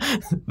else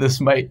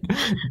this might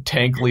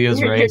tank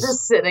Leah's race. You're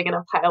just sitting in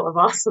a pile of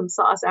awesome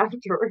sauce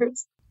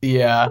afterwards.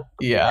 Yeah.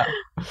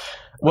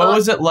 What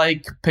was it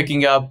like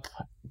picking up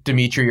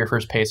Dimitri, your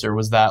first pacer?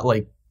 Was that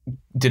like,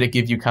 did it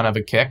give you kind of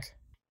a kick?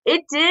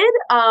 It did.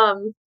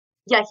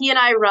 Yeah, he and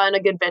I run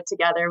a good bit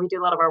together. We do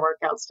a lot of our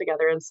workouts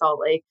together in Salt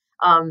Lake.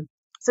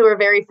 So we're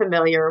very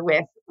familiar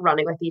with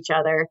running with each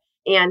other.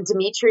 And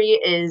Dimitri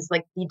is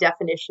like the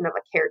definition of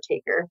a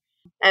caretaker.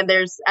 And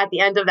there's at the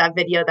end of that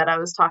video that I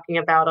was talking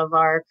about of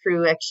our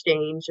crew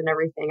exchange and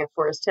everything at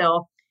Forest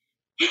Hill,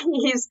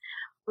 he's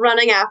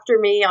running after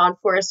me on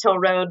Forest Hill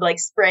Road, like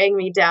spraying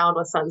me down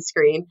with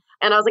sunscreen.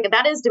 And I was like,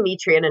 that is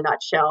Dimitri in a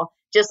nutshell.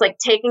 Just like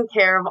taking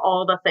care of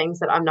all the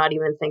things that I'm not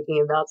even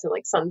thinking about. So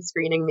like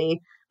sunscreening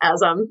me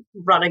as I'm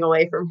running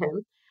away from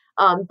him.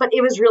 But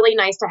it was really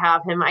nice to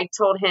have him. I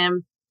told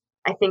him,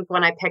 I think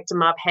when I picked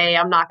him up, hey,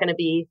 I'm not going to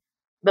be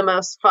the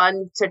most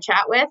fun to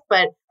chat with,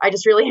 but I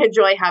just really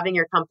enjoy having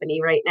your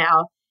company right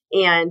now.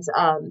 And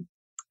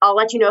I'll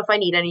let you know if I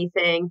need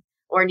anything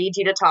or need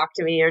you to talk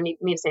to me or need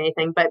me to say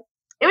anything. But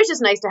it was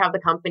just nice to have the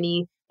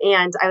company.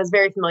 And I was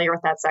very familiar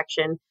with that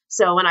section.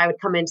 So when I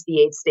would come into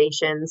the aid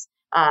stations,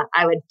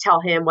 I would tell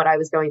him what I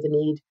was going to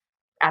need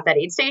at that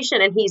aid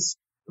station. And he's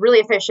really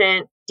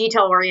efficient,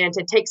 detail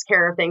oriented, takes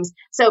care of things.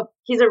 So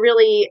he's a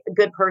really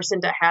good person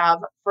to have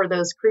for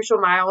those crucial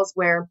miles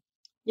where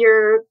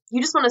you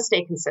just want to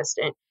stay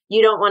consistent.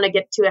 You don't want to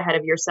get too ahead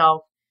of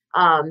yourself.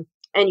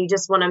 and you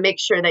just want to make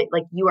sure that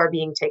like you are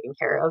being taken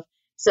care of.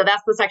 So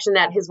that's the section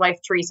that his wife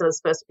Teresa was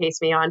supposed to pace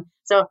me on.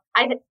 So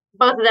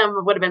both of them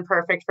would have been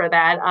perfect for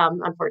that.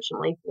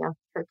 Unfortunately,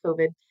 her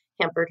COVID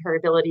hampered her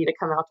ability to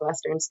come out to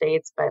Western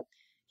States, but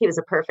he was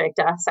a perfect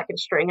second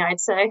string, I'd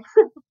say.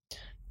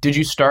 Did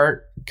you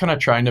start kind of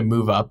trying to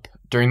move up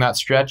during that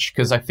stretch?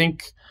 Because I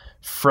think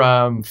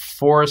from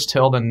Forest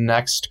Hill, the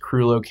next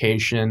crew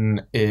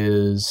location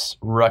is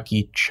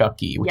Rucky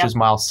Chucky, which is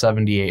mile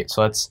 78.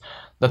 So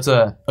that's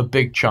a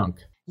big chunk.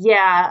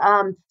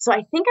 Yeah. So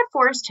I think at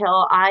Forest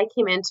Hill, I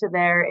came into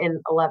there in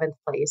 11th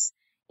place.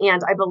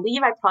 And I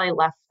believe I probably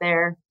left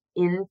there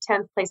in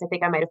 10th place. I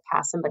think I might have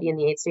passed somebody in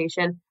the aid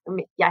station.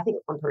 I think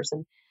it's one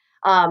person.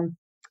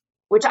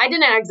 Which I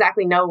didn't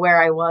exactly know where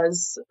I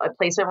was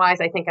placement wise.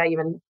 I think I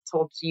even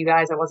told you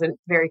guys I wasn't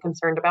very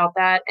concerned about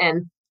that.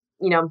 And,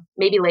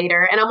 maybe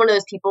later. And I'm one of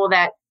those people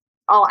that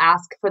I'll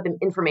ask for the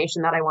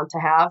information that I want to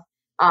have.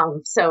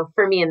 So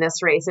for me in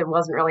this race, it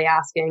wasn't really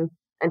asking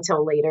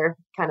until later,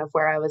 kind of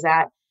where I was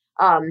at.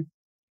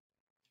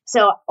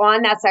 So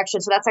on that section,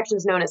 that section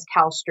is known as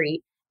Cal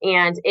Street,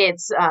 and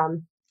it's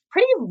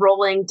pretty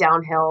rolling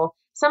downhill,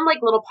 some like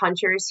little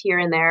punchers here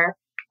and there,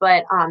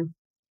 but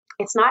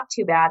it's not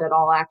too bad at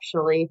all,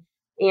 actually.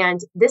 And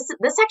this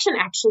section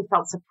actually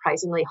felt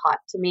surprisingly hot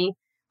to me.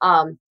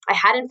 I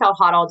hadn't felt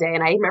hot all day,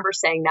 and I remember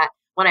saying that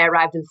when I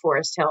arrived in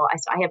Forest Hill.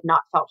 I have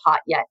not felt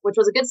hot yet, which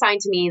was a good sign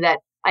to me that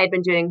I had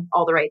been doing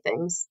all the right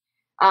things.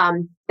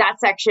 That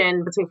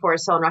section between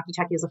Forest Hill and Rucky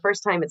Chucky was the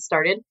first time it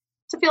started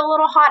to feel a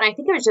little hot. And I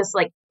think it was just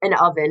like an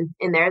oven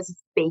in there, it's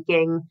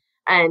baking,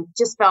 and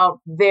just felt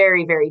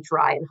very, very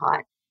dry and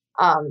hot.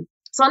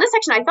 So on this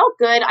section, I felt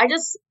good. I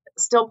just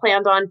still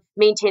planned on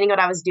maintaining what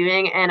I was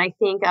doing. And I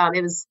think I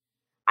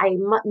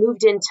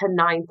moved into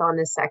 9th on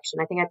this section.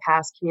 I think I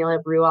passed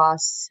Camila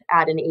Bruas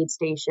at an aid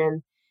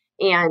station,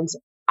 and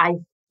I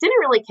didn't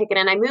really kick it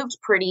in. I moved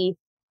pretty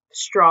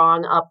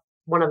strong up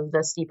one of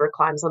the steeper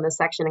climbs on this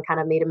section and kind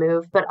of made a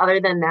move. But other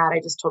than that, I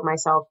just told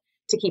myself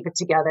to keep it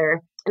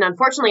together. And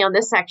unfortunately on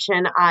this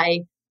section,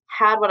 I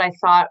had what I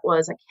thought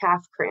was a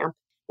calf cramp,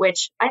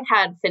 which I've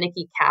had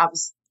finicky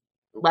calves,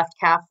 left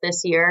calf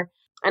this year.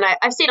 And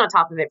I've stayed on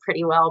top of it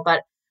pretty well.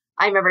 But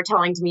I remember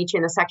telling Dimitri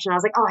in the section, I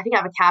was like, I think I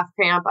have a calf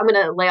cramp. I'm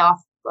going to lay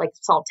off like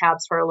salt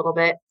tabs for a little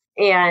bit.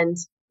 And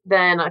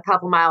then a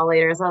couple miles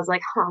later, I was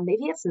like,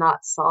 maybe it's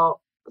not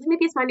salt.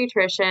 Maybe it's my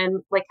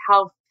nutrition. Like,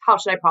 how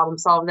should I problem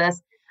solve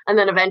this? And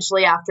then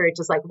eventually after it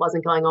just like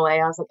wasn't going away,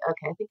 I was like,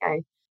 okay, I think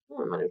I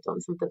might have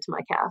done something to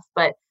my calf.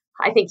 But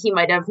I think he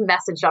might have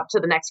messaged up to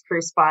the next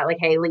crew spot, like,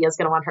 hey, Leah's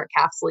going to want her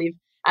calf sleeve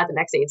at the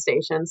next aid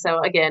station.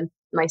 So again,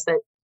 nice that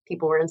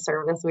people were in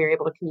service. We were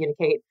able to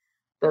communicate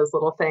those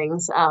little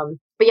things.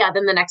 But yeah,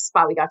 then the next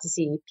spot we got to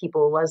see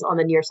people was on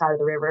the near side of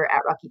the river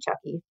at Rucky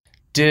Chucky.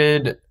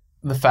 Did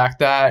the fact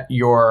that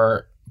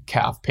your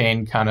calf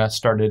pain kind of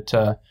started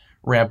to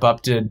ramp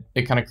up, did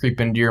it kind of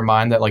creep into your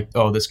mind that like,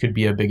 this could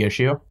be a big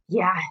issue?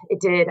 Yeah, it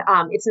did.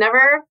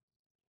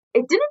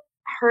 It didn't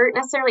hurt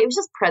necessarily. It was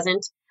just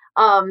present.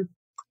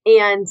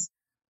 And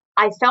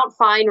I felt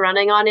fine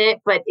running on it,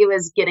 but it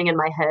was getting in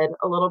my head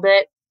a little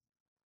bit.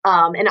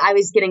 And I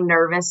was getting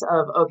nervous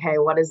of, okay,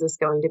 what is this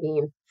going to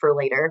mean for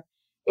later?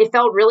 It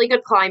felt really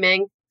good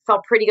climbing,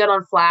 felt pretty good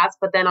on flats,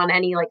 but then on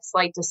any like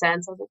slight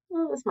descents, I was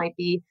like, this might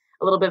be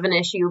a little bit of an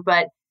issue,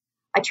 but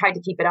I tried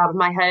to keep it out of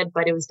my head,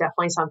 but it was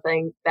definitely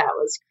something that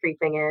was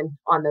creeping in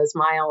on those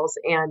miles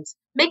and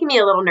making me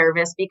a little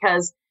nervous,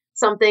 because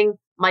something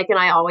Mike and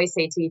I always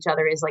say to each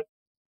other is like,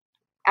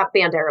 at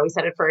Bandera, we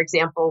said it, for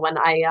example, when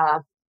I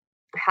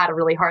had a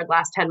really hard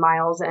last 10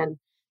 miles and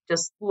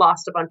just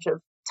lost a bunch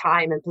of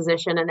time and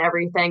position and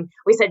everything.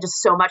 We said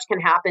just so much can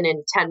happen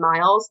in 10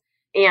 miles.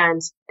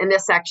 And in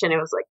this section, it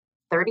was like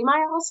 30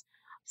 miles.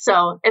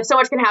 So if so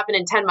much can happen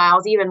in 10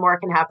 miles, even more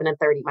can happen in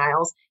 30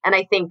 miles. And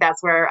I think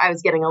that's where I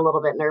was getting a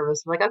little bit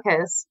nervous. Like, okay,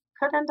 this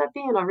could end up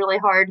being a really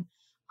hard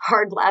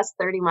last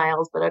 30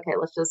 miles. But okay,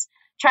 let's just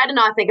try to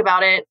not think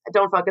about it.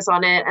 Don't focus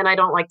on it. And I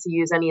don't like to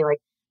use any like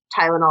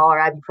Tylenol or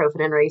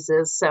ibuprofen in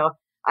races. So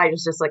I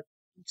just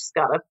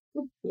gotta,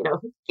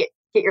 get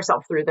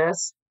yourself through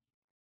this.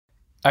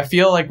 I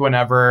feel like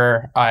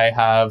whenever I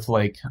have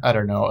like, I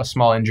don't know, a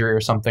small injury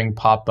or something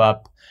pop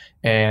up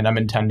and I'm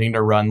intending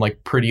to run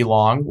like pretty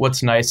long,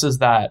 what's nice is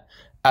that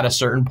at a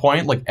certain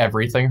point, like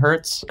everything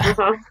hurts.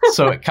 Uh-huh.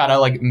 So it kind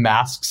of like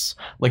masks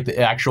like the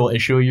actual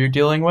issue you're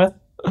dealing with.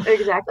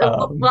 Exactly.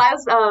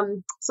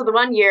 So the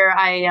one year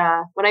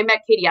when I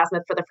met Katie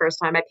Asmuth for the first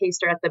time, I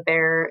paced her at the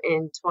Bear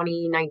in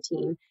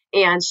 2019,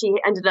 and she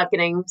ended up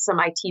getting some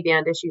IT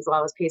band issues while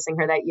I was pacing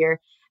her that year.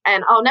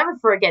 And I'll never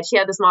forget, she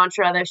had this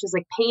mantra that she's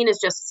like, pain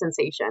is just a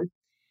sensation.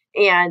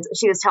 And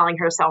she was telling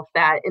herself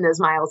that in those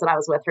miles that I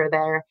was with her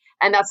there.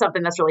 And that's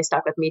something that's really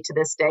stuck with me to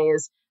this day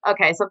is,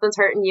 okay, something's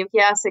hurting you.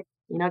 Yes, it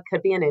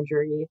could be an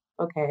injury.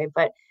 Okay.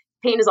 But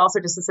pain is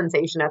also just a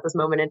sensation at this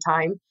moment in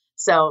time.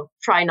 So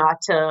try not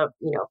to,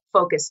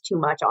 focus too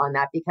much on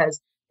that, because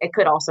it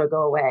could also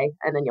go away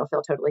and then you'll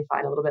feel totally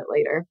fine a little bit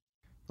later.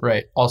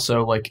 Right.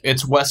 Also, like,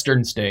 it's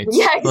Western states.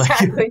 Yeah,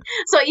 exactly.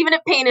 So even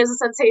if pain is a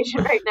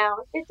sensation right now,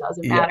 it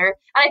doesn't matter.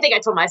 And I think I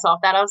told myself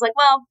that. I was like,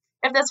 well,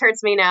 if this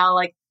hurts me now,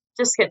 like,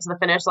 just get to the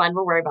finish line.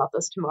 We'll worry about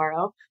this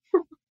tomorrow.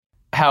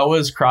 How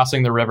was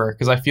crossing the river?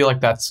 Because I feel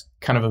like that's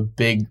kind of a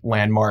big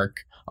landmark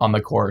on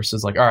the course.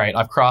 Is like, all right,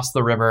 I've crossed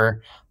the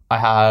river. I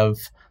have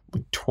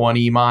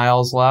 20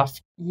 miles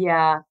left.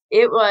 Yeah,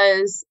 it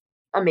was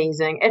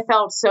amazing. It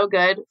felt so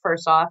good,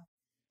 first off.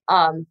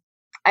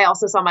 I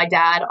also saw my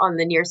dad on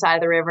the near side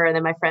of the river, and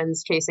then my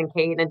friends Chase and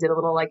Kate, and did a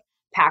little like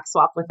pack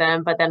swap with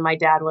them. But then my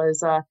dad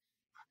was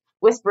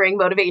whispering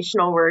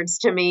motivational words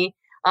to me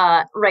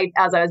right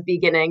as I was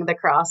beginning the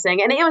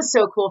crossing. And it was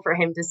so cool for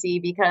him to see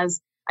because,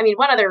 I mean,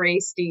 what other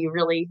race do you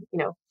really,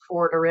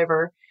 ford a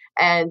river?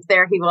 And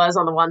there he was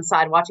on the one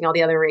side watching all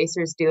the other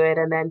racers do it.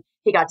 And then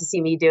he got to see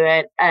me do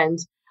it. And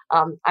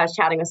I was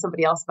chatting with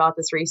somebody else about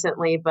this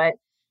recently. But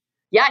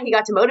yeah, he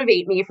got to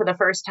motivate me for the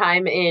first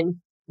time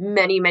in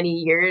many,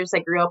 many years. I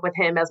grew up with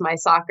him as my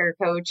soccer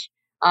coach.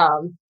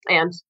 And,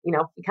 we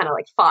kind of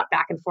like fought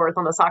back and forth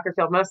on the soccer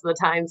field most of the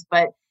times.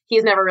 But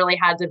he's never really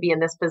had to be in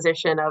this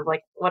position of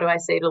like, what do I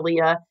say to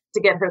Leah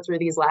to get her through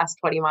these last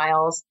 20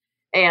 miles?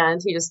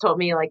 And he just told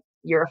me, like,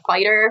 you're a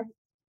fighter.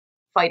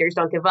 Fighters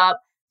don't give up.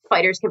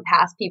 Fighters can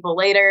pass people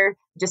later.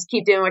 Just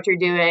keep doing what you're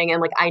doing.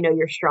 And like, I know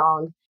you're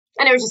strong.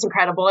 And it was just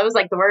incredible. It was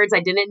like the words I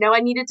didn't know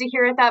I needed to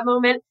hear at that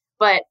moment.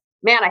 But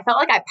man, I felt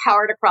like I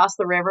powered across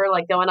the river,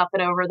 like going up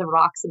and over the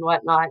rocks and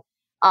whatnot.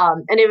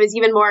 And it was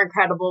even more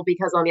incredible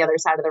because on the other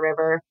side of the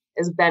river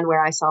is then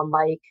where I saw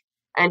Mike.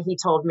 And he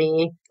told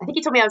me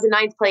I was in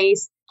ninth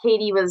place.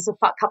 Katie was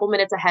a couple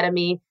minutes ahead of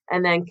me.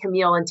 And then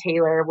Camille and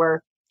Taylor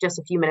were just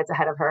a few minutes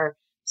ahead of her.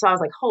 So I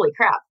was like, holy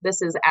crap,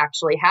 this is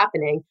actually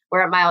happening.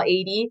 We're at mile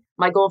 80.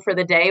 My goal for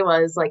the day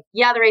was like,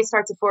 yeah, the race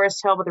starts at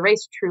Forest Hill, but the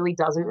race truly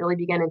doesn't really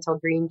begin until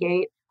Green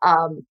Gate.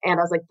 And I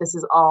was like, this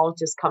is all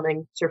just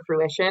coming to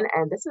fruition.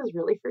 And this is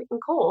really freaking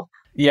cool.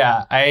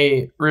 Yeah,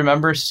 I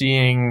remember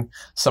seeing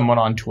someone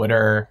on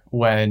Twitter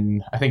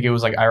when I think it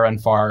was like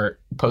iRunFar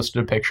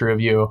posted a picture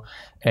of you.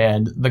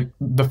 And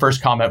the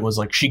first comment was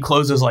like, she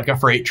closes like a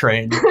freight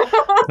train.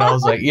 And I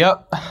was like,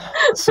 yep.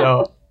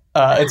 So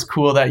it's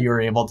cool that you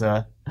were able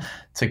to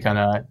kind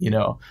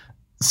of,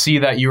 see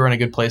that you were in a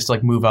good place to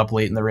like move up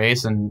late in the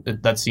race. And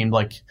that seemed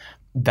like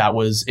that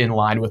was in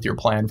line with your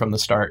plan from the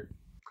start.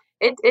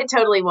 It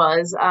totally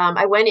was.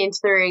 I went into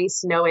the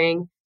race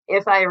knowing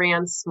if I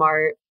ran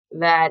smart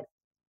that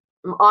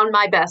on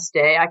my best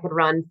day, I could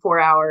run 4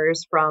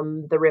 hours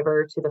from the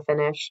river to the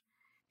finish.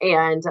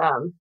 And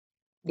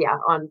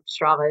on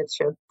Strava, it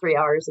showed 3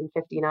 hours and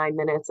 59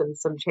 minutes and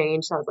some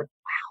change. So I was like,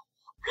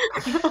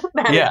 wow.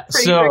 That is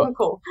pretty freaking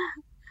cool.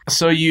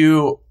 So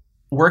you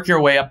work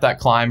your way up that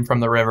climb from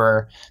the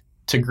river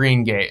to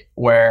Green Gate,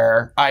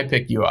 where I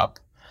picked you up.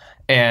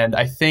 And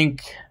I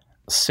think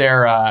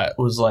Sarah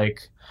was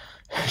like,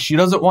 she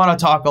doesn't want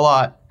to talk a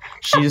lot.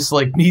 She just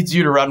like needs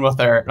you to run with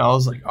her. And I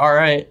was like, all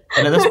right.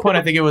 And at this point,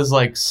 I think it was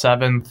like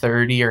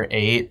 7:30 or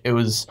 8. It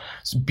was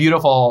a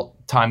beautiful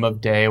time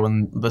of day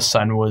when the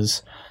sun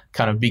was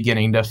kind of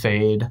beginning to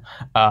fade.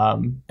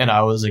 And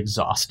I was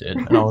exhausted.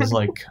 And I was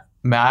like,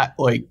 Matt,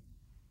 like,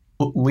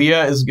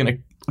 Leah is going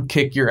to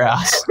kick your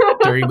ass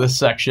during this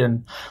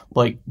section.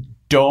 Like,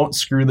 don't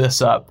screw this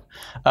up.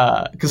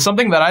 Because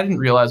something that I didn't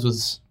realize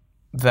was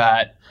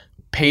that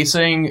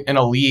pacing an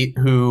elite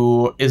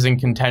who is in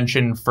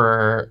contention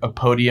for a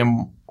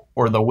podium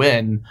or the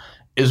win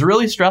is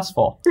really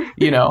stressful,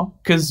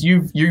 because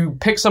you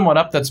pick someone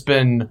up that's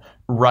been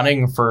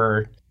running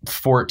for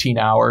 14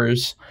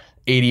 hours,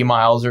 80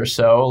 miles or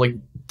so. Like,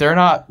 they're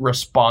not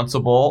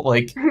responsible.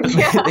 Like,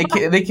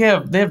 they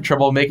have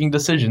trouble making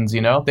decisions,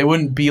 They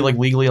wouldn't be like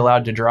legally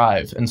allowed to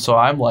drive. And so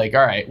I'm like,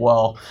 all right,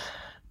 well,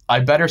 I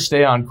better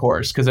stay on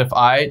course, because if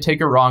I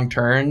take a wrong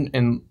turn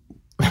and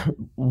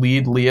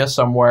lead Leah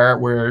somewhere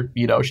where,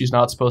 she's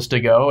not supposed to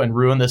go and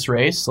ruin this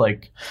race,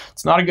 like,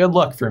 it's not a good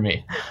look for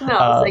me. No,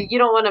 it's like you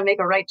don't want to make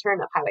a right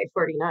turn up Highway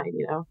 49,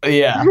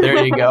 Yeah,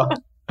 there you go.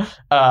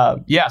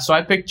 So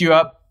I picked you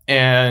up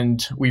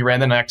and we ran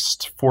the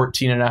next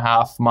 14 and a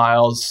half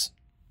miles,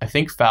 I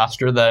think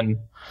faster than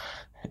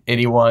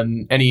any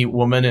woman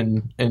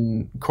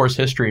in course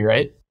history,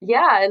 right?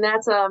 Yeah, and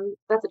that's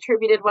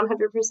attributed 100%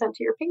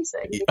 to your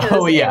pacing,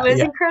 because it was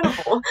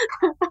incredible.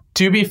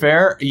 To be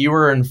fair, you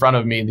were in front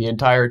of me the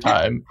entire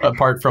time,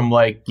 apart from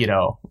I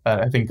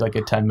think like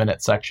a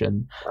 10-minute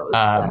section.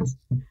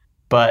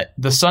 But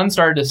the sun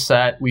started to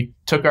set. We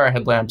took our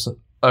headlamps.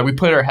 We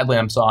put our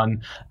headlamps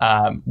on.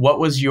 What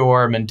was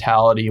your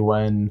mentality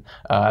when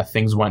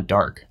things went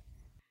dark?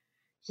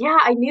 Yeah,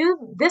 I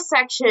knew this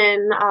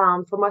section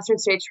from Western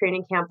States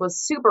Training Camp was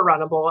super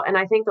runnable. And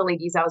I think the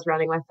ladies I was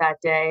running with that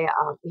day,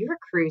 we were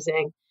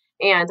cruising.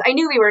 And I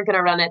knew we weren't going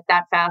to run it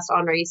that fast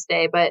on race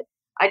day, but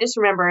I just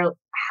remember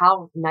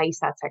how nice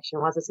that section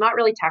was. It's not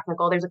really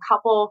technical. There's a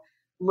couple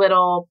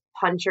little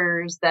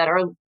punchers that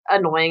are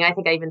annoying. I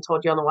think I even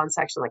told you on the one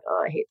section, like,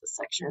 oh, I hate this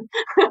section.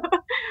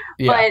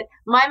 But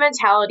my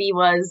mentality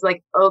was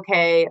like,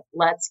 okay,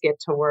 let's get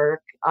to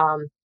work.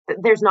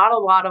 There's not a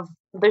lot of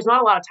there's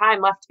not a lot of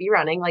time left to be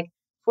running. Like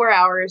 4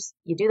 hours,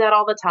 you do that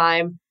all the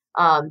time.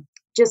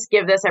 Just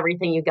give this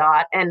everything you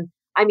got. And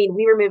I mean,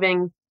 we were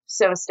moving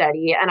so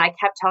steady, and I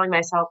kept telling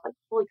myself, like,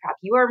 holy crap,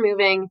 you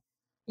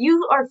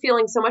are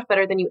feeling so much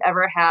better than you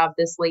ever have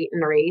this late in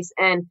the race.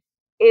 And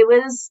it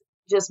was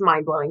just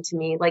mind blowing to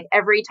me. Like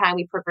every time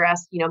we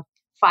progressed,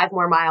 5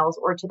 more miles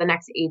or to the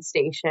next aid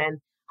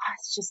station,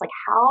 it's just like,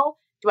 how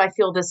do I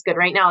feel this good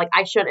right now? Like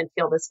I shouldn't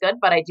feel this good,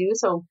 but I do.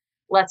 So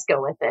let's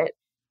go with it.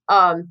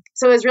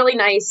 So it was really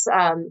nice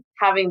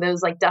having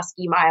those like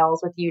dusky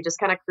miles with you, just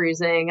kind of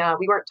cruising.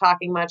 We weren't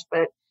talking much,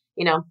 but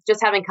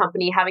just having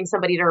company, having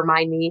somebody to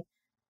remind me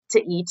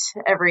to eat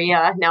every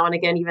now and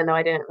again, even though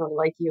I didn't really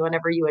like you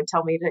whenever you would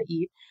tell me to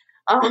eat.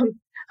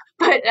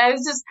 But I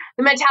was just,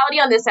 the mentality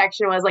on this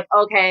section was like,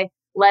 okay,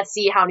 let's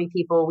see how many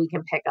people we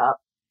can pick up.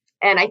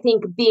 And I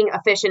think being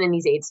efficient in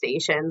these aid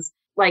stations,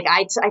 like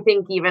I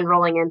think even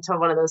rolling into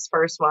one of those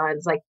first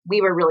ones, like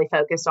we were really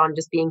focused on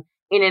just being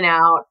in and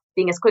out,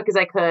 being as quick as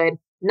I could,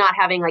 not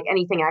having like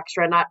anything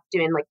extra, not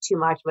doing like too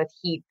much with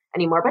heat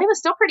anymore. But it was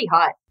still pretty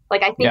hot.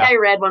 Like I think I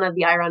read one of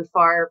the iRun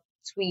Far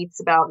tweets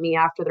about me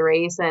after the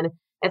race, and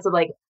it said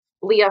like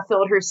Leah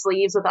filled her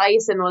sleeves with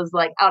ice and was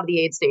like out of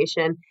the aid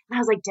station. And I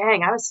was like,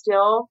 dang, I was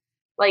still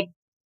like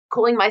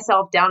cooling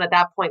myself down at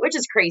that point, which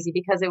is crazy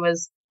because it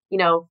was,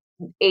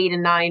 8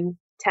 and 9,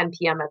 10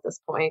 p.m. at this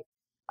point.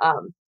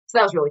 So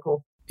that was really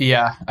cool.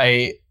 Yeah,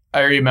 I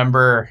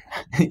remember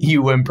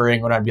you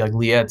whimpering when I'd be like,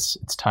 Leah, it's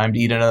time to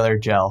eat another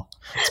gel.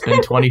 It's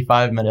been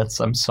 25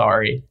 minutes. I'm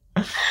sorry.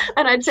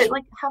 And I'd say,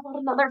 like, how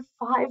about another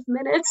 5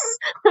 minutes?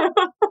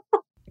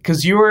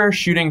 Because you were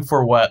shooting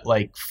for what,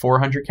 like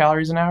 400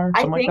 calories an hour?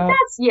 I think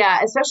that's,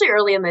 especially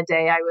early in the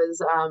day, I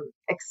was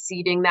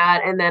exceeding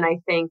that. And then I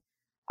think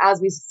as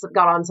we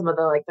got on some of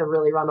the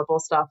really runnable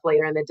stuff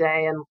later in the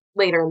day and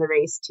later in the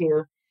race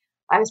too,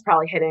 I was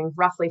probably hitting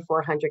roughly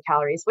 400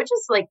 calories, which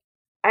is like,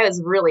 I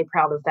was really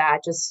proud of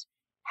that. Just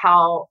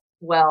how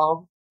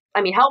well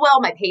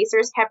my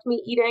pacers kept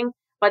me eating,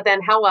 but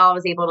then how well I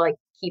was able to like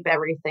keep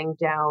everything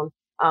down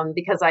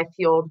because I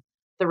fueled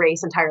the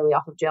race entirely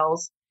off of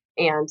gels,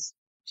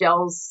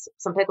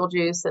 some pickle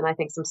juice, and I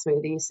think some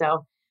smoothies.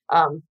 So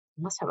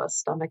must have a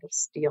stomach of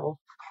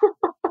steel.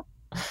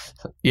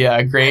 Yeah,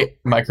 a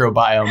great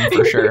microbiome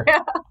for sure.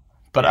 Yeah.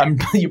 But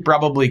you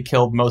probably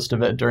killed most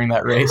of it during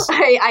that race.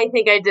 I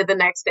think I did the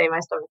next day. My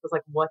stomach was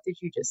like, what did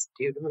you just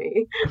do to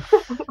me?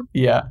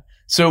 Yeah.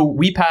 So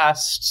we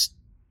passed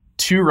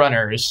 2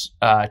 runners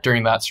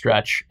during that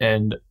stretch.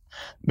 And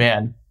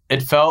man,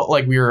 it felt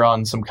like we were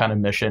on some kind of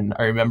mission.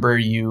 I remember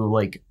you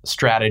like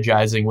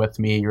strategizing with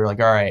me. You're like,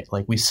 all right,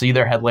 like we see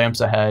their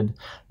headlamps ahead.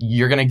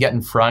 You're going to get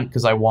in front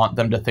because I want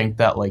them to think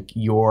that like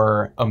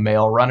you're a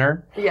male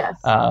runner. Yes.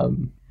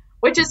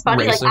 Which is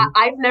funny. Racing. Like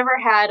I've never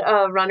had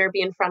a runner be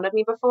in front of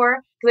me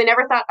before because I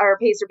never thought, or a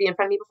pacer be in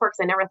front of me before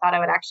because I never thought I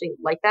would actually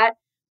like that.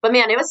 But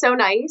man, it was so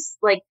nice.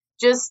 Like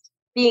just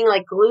being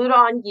like glued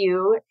on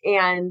you,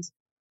 and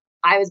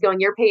I was going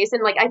your pace,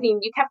 and like I mean,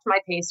 you kept my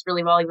pace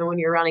really well even when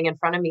you were running in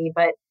front of me.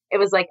 But it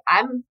was like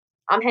I'm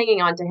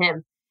hanging on to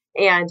him,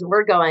 and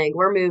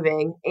we're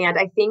moving, and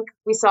I think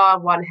we saw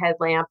one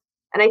headlamp,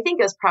 and I think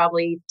it was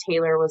probably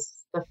Taylor was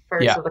the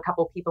first of the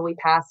couple people we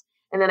passed,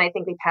 and then I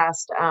think we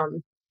passed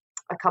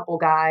a couple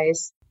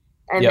guys,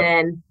 and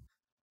then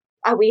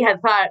we had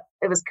thought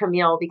it was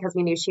Camille because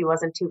we knew she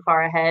wasn't too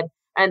far ahead,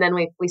 and then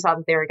we saw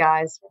that they were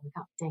guys. We're like,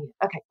 oh, dang it,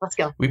 okay, let's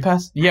go. We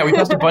passed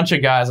a bunch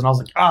of guys, and I was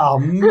like, oh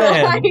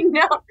man. I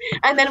know.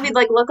 And then we'd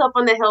like look up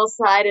on the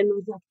hillside, and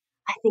we'd be like,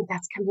 I think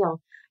that's Camille,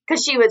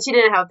 because she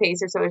didn't have a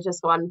pacer, so it was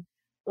just one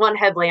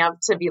headlamp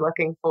to be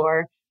looking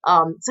for.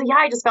 So yeah,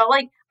 I just felt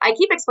like I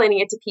keep explaining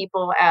it to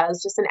people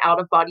as just an out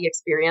of body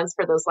experience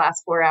for those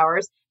last 4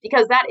 hours,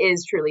 because that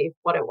is truly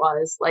what it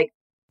was. Like,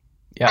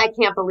 I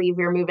can't believe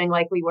we were moving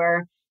like we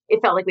were.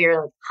 It felt like we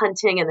were like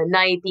hunting in the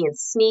night, being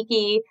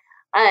sneaky,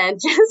 and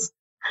just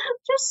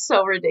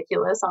so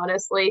ridiculous,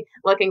 honestly,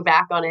 looking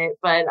back on it.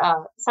 But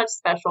such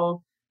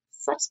special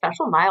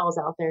miles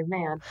out there,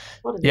 man.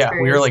 What an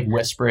experience. We were like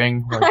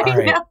whispering, like, all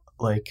right,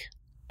 like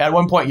at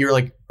one point you were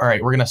like, all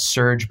right, we're gonna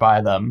surge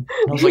by them.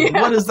 And I was like,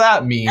 what does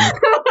that mean?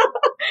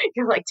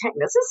 You're like, dang,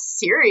 this is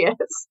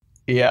serious.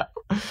 Yeah.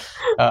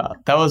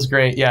 That was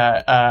great.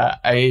 Yeah.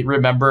 I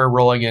remember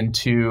rolling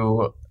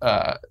into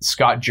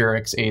Scott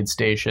Jurek's aid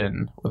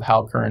station with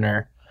Hal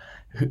Kerner.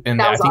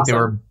 And I think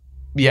awesome.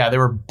 They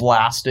were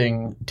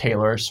blasting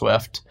Taylor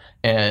Swift,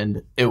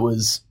 and it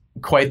was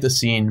quite the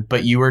scene,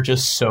 but you were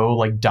just so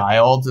like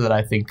dialed that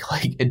I think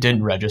like it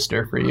didn't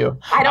register for you.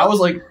 I was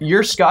like,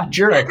 you're Scott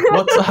Jurek.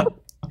 What's up?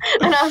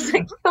 And I was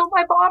like, fill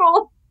my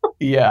bottle.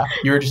 Yeah.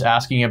 You were just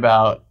asking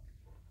about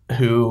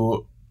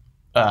who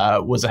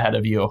was ahead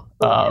of you.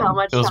 How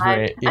much it was time.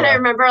 Great. Yeah. And I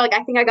remember like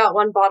I think I got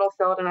one bottle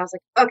filled, and I was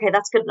like, okay,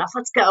 that's good enough,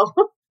 let's go.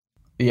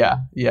 Yeah.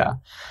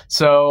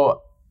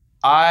 So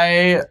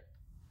I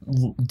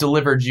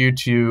delivered you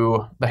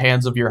to the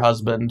hands of your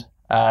husband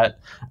at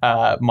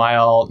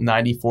mile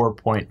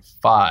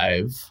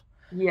 94.5.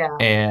 Yeah.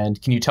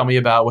 And can you tell me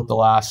about what the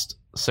last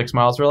 6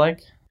 miles were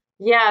like?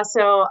 Yeah,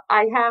 so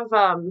I have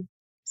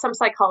some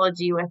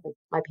psychology with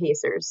my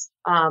pacers.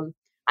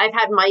 I've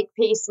had Mike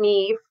pace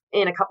me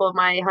in a couple of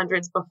my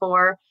hundreds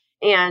before,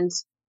 and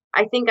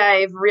I think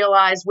I've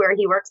realized where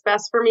he works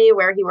best for me,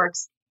 where he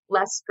works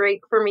less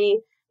great for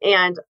me.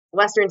 And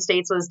Western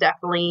States was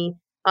definitely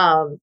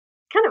kind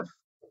of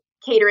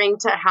catering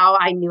to how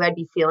I knew I'd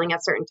be feeling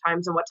at certain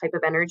times and what type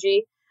of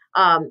energy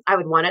I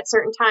would want at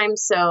certain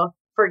times. So,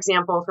 for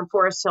example, from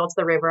Forest Hill to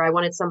the river, I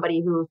wanted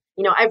somebody who,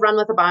 I've run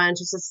with a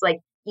bunch. It's just like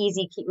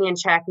easy, keep me in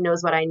check,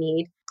 knows what I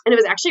need. And it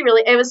was actually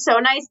it was so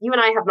nice. You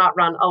and I have not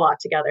run a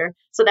lot together.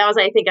 So that was,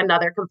 I think,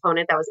 another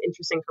component that was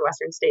interesting for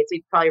Western States.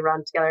 We'd probably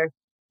run together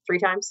 3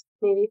 times,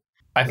 maybe.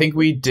 I think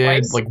we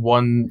did twice. Like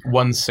one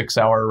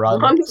 6-hour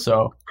run.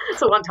 So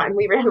one time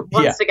we ran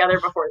once together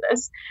before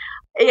this.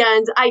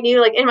 And I knew,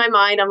 like, in my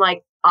mind, I'm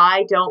like,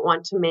 I don't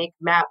want to make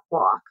Matt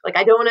walk. Like,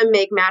 I don't want to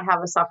make Matt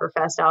have a suffer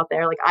fest out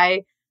there.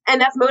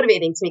 And that's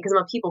motivating to me because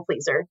I'm a people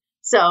pleaser.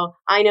 So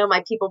I know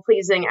my people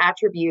pleasing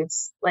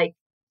attributes, like,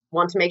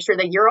 want to make sure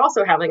that you're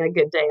also having a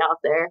good day out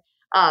there.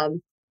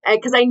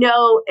 Because I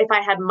know if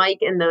I had Mike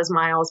in those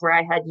miles where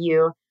I had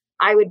you,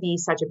 I would be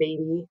such a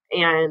baby.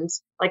 And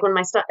like when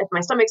if my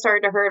stomach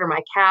started to hurt or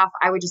my calf,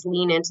 I would just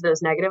lean into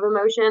those negative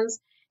emotions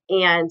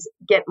and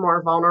get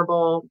more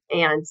vulnerable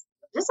and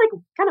just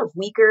like kind of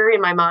weaker in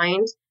my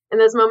mind in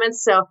those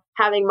moments. So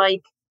having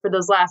Mike for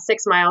those last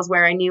 6 miles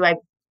where I knew I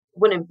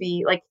wouldn't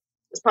be, like,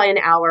 it was probably an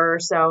hour or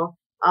so.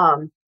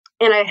 And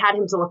I had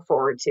him to look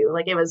forward to.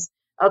 Like, it was,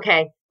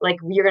 okay, like,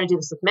 you're going to do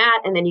this with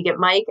Matt, and then you get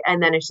Mike,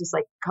 and then it's just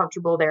like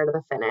comfortable there to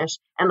the finish.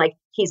 And like,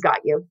 he's got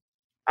you.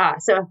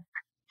 So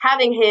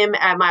having him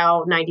at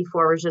mile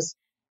 94 was just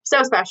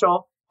so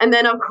special. And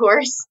then, of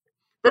course,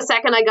 the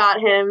second I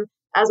got him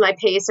as my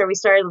pacer, we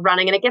started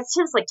running, and it gets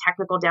to this like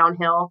technical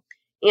downhill.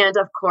 And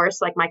of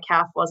course, like, my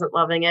calf wasn't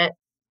loving it.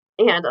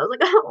 And I was like,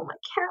 oh, my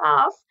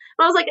calf.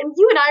 And I was like, and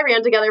you and I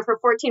ran together for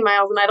 14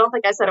 miles, and I don't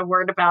think I said a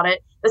word about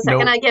it. The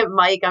second I get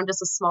Mike, I'm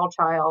just a small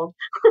child.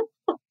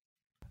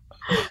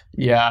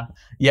 Yeah.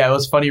 It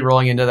was funny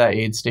rolling into that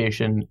aid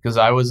station because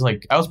I was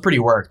pretty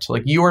worked.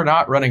 Like, you were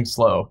not running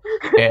slow.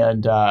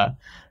 And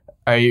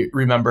I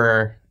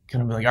remember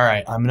kind of like, all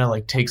right, I'm going to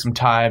like take some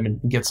time and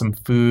get some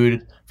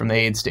food from the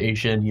aid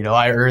station.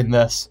 I earned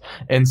this.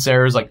 And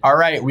Sarah's like, all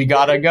right, we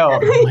got to go.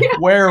 Like,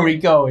 where are we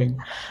going?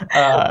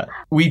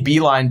 We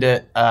beelined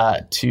it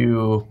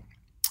to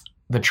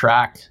the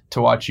track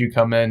to watch you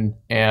come in.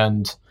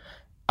 And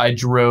I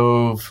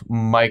drove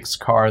Mike's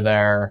car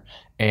there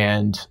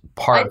and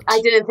parked. I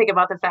didn't think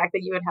about the fact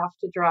that you would have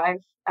to drive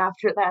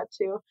after that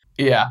too.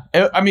 Yeah.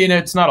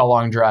 It's not a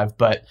long drive,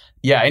 but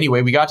yeah,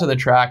 anyway, we got to the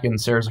track and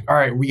Sarah's like, all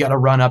right, we got to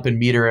run up and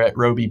meet her at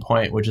Roby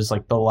Point, which is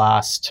like the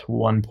last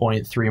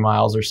 1.3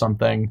 miles or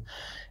something.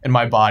 And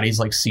my body's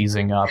like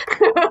seizing up.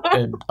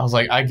 And I was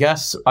like, I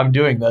guess I'm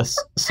doing this.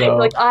 So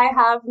like, I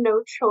have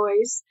no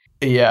choice.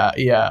 Yeah.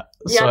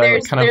 So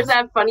there's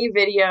that funny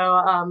video.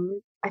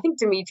 I think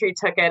Dimitri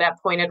took it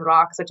at Pointed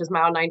Rocks, which is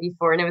mile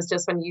 94. And it was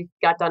just when you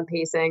got done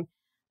pacing.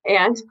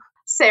 And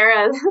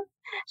Sarah,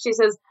 she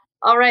says,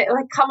 all right,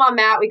 like, come on,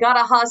 Matt, we got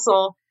to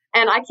hustle.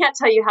 And I can't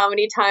tell you how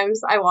many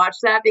times I watched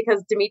that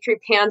because Dimitri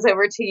pans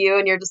over to you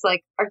and you're just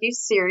like, are you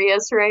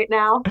serious right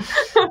now?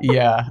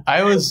 Yeah,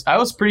 I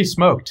was pretty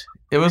smoked.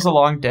 It was a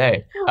long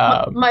day.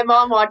 My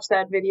mom watched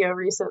that video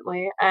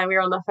recently and we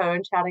were on the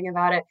phone chatting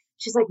about it.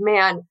 She's like,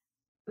 man,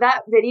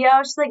 that video,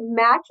 she's like,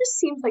 Matt just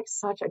seems like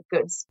such a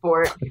good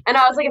sport. And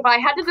I was like, if I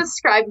had to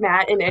describe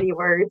Matt in any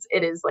words,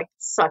 it is like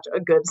such a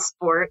good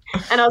sport.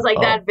 And I was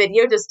like, that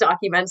video just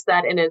documents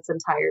that in its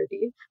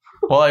entirety.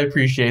 Well, I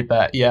appreciate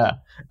that. Yeah.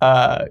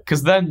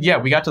 Because then,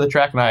 we got to the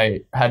track and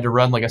I had to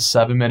run like a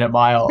 7-minute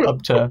mile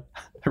up to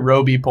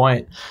Roby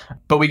Point.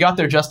 But we got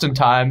there just in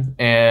time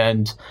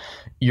and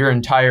your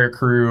entire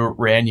crew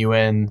ran you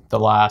in the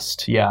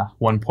last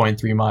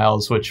 1.3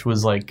 miles, which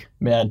was like,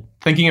 man,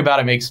 thinking about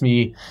it makes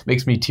me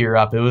tear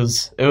up. It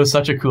was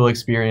such a cool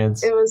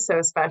experience. It was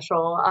so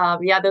special.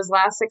 Those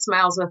last 6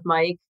 miles with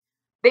Mike,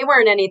 they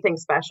weren't anything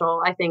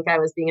special. I think I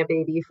was being a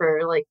baby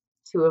for like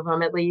 2 of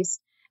them at least.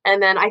 And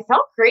then I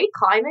felt great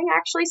climbing,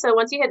 actually. So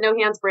once you hit No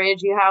Hands Bridge,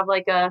 you have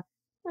like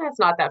it's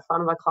not that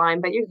fun of a climb,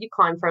 but you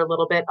climb for a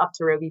little bit up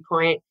to Roby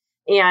Point.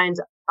 And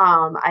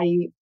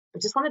I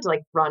just wanted to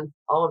like run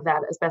all of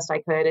that as best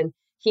I could. And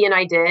he and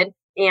I did.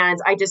 And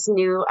I just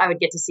knew I would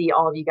get to see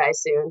all of you guys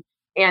soon.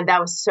 And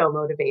that was so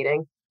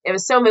motivating. It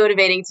was so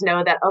motivating to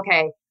know that,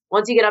 okay,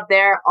 once you get up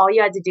there, all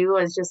you had to do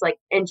was just like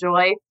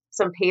enjoy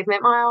some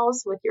pavement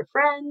miles with your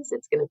friends.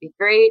 It's going to be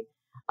great.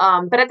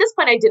 But at this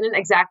point, I didn't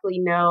exactly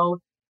know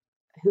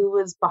who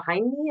was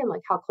behind me and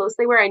like how close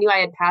they were. I knew I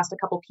had passed a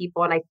couple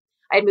people and I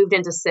had moved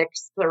into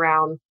 6th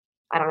around,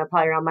 I don't know,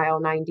 probably around mile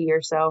 90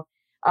 or so.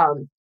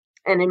 And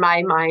in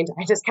my mind,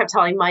 I just kept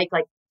telling Mike,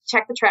 like,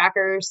 check the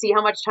tracker, see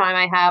how much time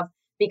I have,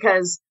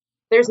 because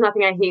there's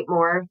nothing I hate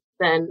more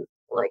than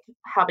like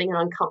having an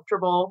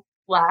uncomfortable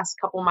last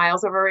couple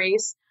miles of a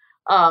race.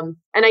 And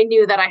I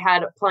knew that I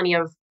had plenty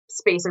of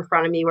space in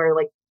front of me where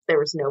like there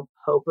was no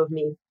hope of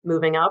me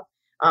moving up.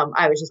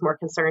 I was just more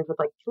concerned with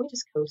like, can we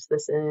just coast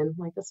this in?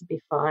 Like, this would be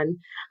fun.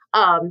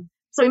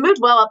 So we moved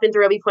well up into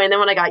Robie Point. And then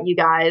when I got you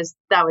guys,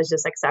 that was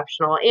just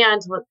exceptional.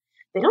 And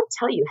they don't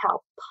tell you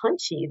how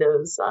punchy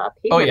those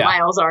pavement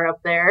miles are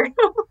up there.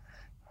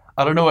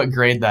 I don't know what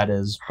grade that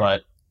is,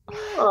 but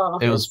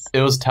it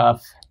was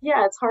tough.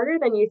 Yeah, it's harder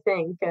than you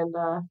think. And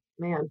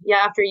man, yeah,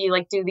 after you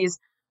like do these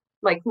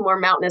like more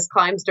mountainous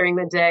climbs during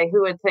the day,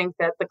 who would think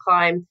that the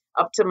climb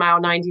up to mile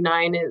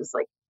 99 is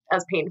like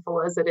as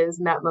painful as it is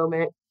in that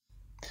moment?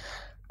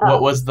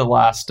 What was the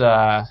last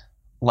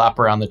lap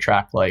around the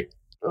track like?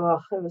 Oh,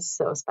 it was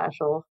so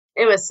special.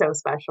 It was so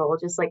special.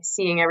 Just like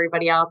seeing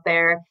everybody out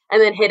there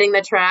and then hitting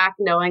the track,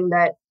 knowing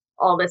that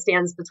all that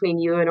stands between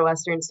you and a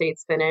Western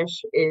States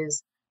finish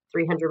is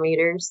 300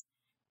 meters.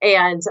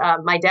 And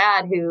my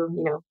dad,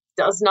 who,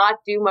 does not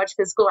do much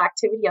physical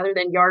activity other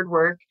than yard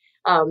work,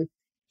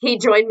 he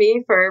joined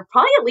me for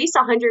probably at least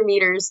 100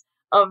 meters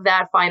of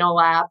that final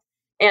lap.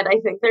 And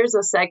I think there's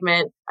a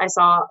segment I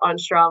saw on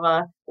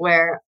Strava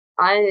where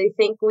I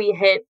think we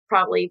hit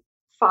probably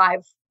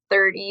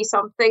 5:30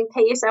 something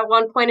pace at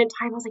one point in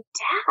time. I was like,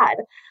 Dad,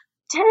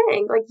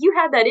 dang, like you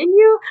had that in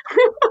you.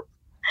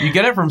 You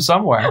get it from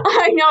somewhere.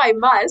 I know I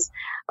must.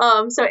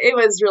 So it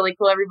was really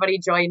cool. Everybody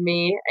joined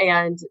me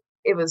and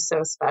it was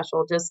so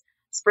special. Just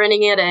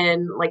sprinting it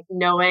in, like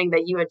knowing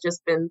that you had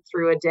just been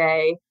through a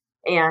day.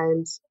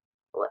 And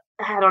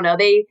I don't know,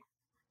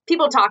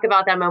 people talk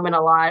about that moment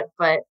a lot,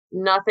 but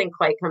nothing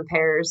quite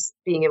compares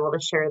being able to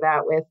share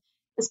that with,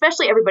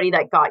 especially everybody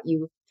that got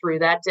you through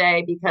that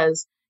day,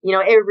 because,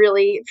 it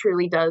really,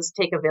 truly does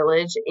take a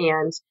village.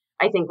 And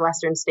I think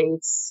Western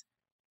States,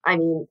 I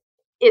mean,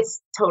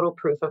 it's total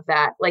proof of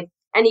that. Like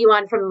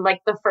anyone from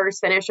like the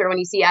first finisher, when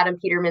you see Adam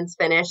Peterman's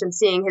finish and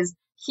seeing his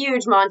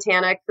huge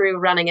Montana crew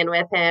running in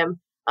with him,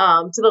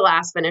 to the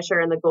last finisher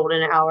in the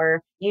golden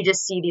hour, you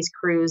just see these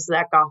crews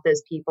that got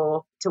those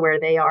people to where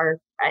they are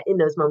in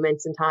those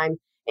moments in time.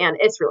 And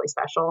it's really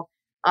special.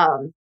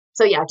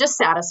 So yeah, just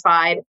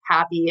satisfied,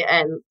 happy,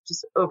 and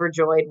just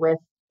overjoyed with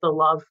the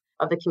love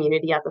of the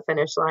community at the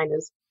finish line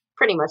is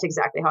pretty much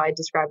exactly how I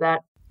describe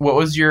that. What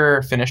was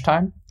your finish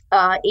time?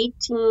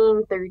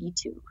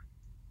 18:32.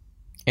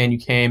 And you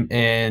came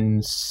in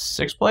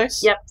 6th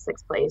place? Yep,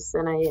 6th place.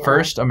 And I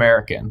first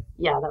American.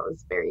 Yeah, that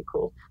was very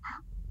cool.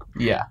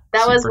 Yeah.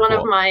 That was one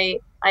of I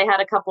had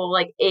a couple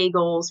like A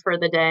goals for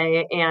the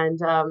day, and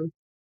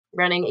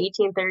running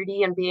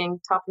 18:30 and being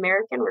top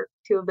American were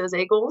two of those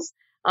A goals,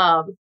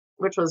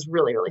 which was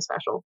really, really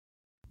special.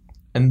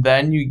 And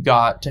then you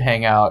got to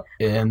hang out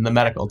in the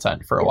medical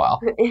tent for a while.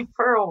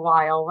 For a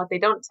while. What they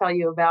don't tell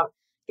you about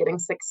getting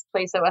 6th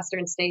place at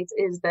Western States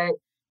is that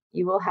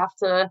you will have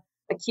to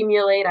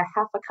accumulate a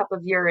half a cup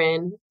of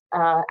urine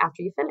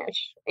after you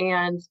finish.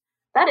 And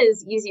that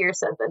is easier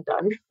said than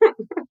done.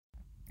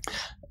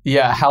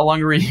 Yeah. How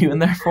long were you in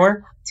there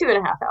for?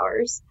 2.5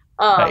 hours.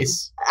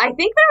 Nice. I think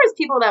there was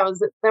people that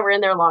were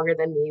in there longer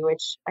than me,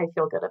 which I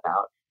feel good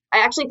about. I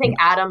actually think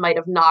Adam might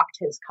have knocked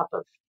his cup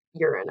of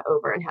urine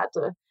over and had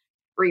to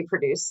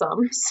reproduce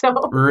some.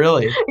 So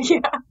really?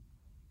 Yeah.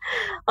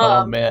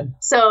 Oh man.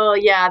 So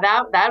yeah,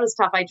 that was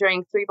tough. I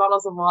drank 3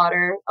 bottles of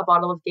water, a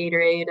bottle of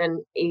Gatorade,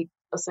 and ate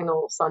a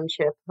single Sun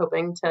Chip,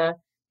 hoping to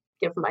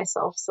give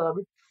myself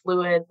some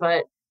fluid.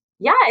 But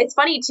yeah, it's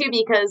funny too,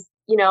 because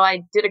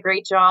I did a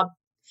great job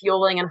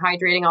fueling and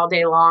hydrating all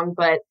day long,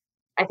 but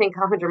I think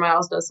 100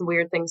 miles does some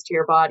weird things to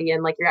your body,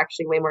 and like you're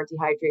actually way more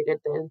dehydrated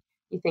than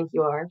you think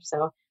you are.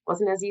 So it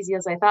wasn't as easy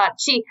as I thought.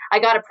 I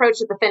got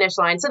approached at the finish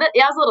line, so I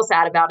was a little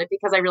sad about it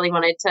because I really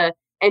wanted to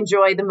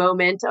enjoy the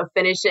moment of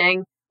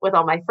finishing with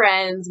all my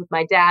friends, with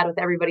my dad, with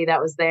everybody that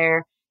was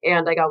there,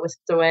 and I got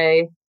whisked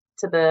away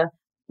to the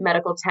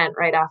medical tent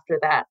right after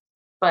that.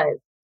 But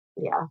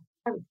yeah,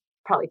 I would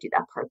probably do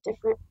that part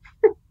different.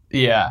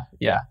 Yeah.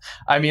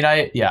 I mean,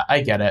 I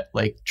get it.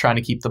 Like trying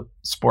to keep the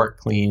sport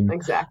clean,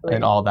 exactly,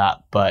 and all that.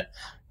 But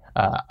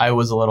I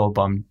was a little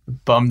bummed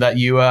that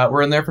you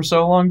were in there for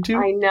so long too.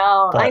 I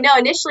know.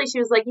 Initially, she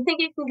was like, "You think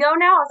you can go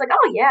now?" I was like,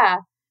 "Oh yeah."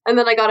 And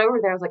then I got over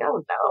there. I was like,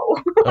 "Oh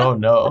no." Oh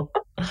no.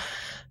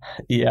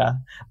 Yeah.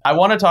 I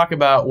want to talk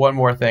about one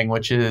more thing,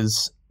 which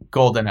is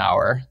Golden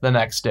Hour the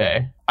next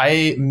day.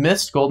 I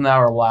missed Golden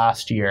Hour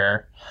last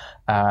year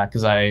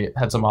because I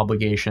had some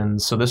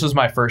obligations. So this was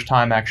my first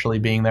time actually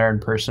being there in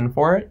person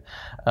for it.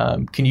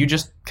 Can you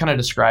just kind of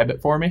describe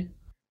it for me?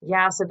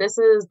 Yeah, so this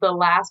is the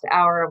last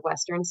hour of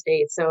Western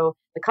States. So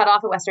the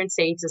cutoff at Western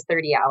States is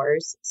 30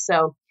 hours.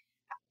 So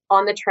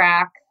on the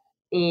track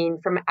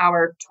from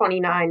hour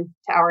 29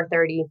 to hour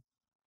 30,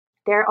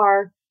 there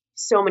are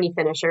so many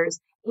finishers.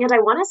 And I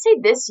want to say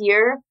this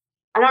year,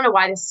 I don't know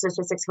why this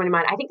statistic's coming to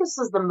mind. I think this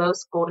is the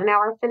most Golden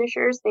Hour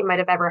finishers they might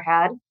have ever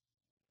had.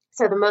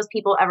 So the most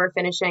people ever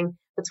finishing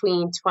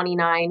between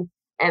 29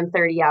 and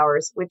 30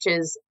 hours, which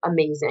is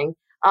amazing.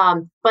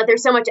 But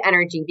there's so much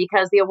energy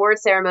because the award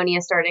ceremony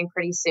is starting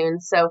pretty soon.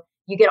 So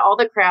you get all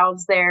the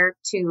crowds there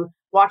to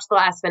watch the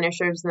last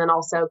finishers and then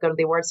also go to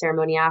the award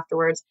ceremony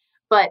afterwards.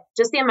 But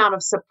just the amount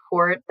of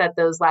support that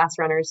those last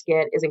runners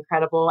get is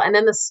incredible. And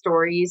then the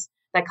stories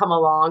that come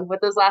along with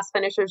those last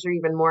finishers are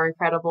even more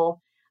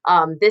incredible.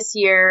 This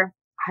year,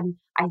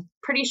 I'm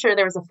pretty sure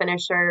there was a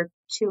finisher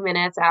 2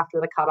 minutes after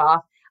the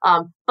cutoff.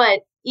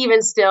 But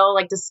even still,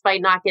 like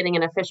despite not getting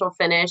an official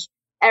finish,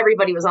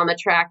 everybody was on the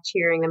track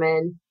cheering them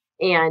in.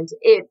 And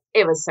it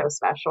was so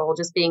special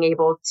just being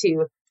able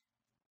to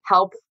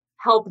help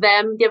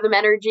them, give them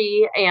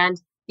energy and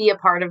be a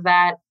part of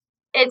that.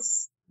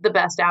 It's the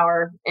best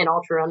hour in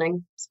ultra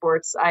running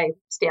sports. I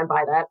stand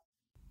by that.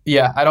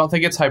 Yeah, I don't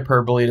think it's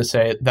hyperbole to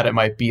say that it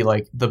might be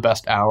like the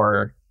best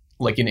hour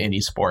like in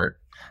any sport.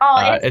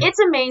 Oh, it's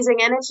amazing.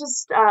 And it's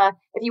just,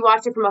 if you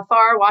watch it from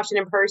afar, watch it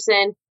in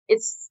person,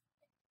 it's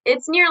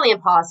nearly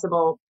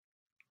impossible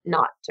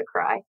not to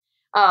cry.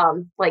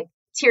 Like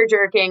tear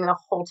jerking the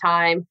whole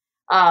time,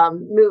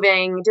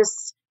 moving,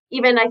 just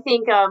even, I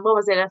think, what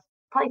was it?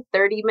 Probably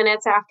 30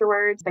 minutes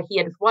afterwards, but he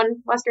had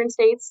won Western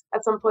States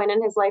at some point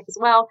in his life as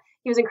well.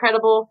 He was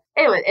incredible.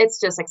 It's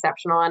just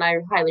exceptional. And I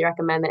highly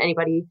recommend that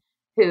anybody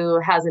who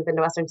hasn't been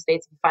to Western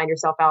States, if you find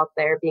yourself out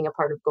there, being a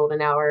part of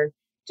Golden Hour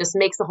just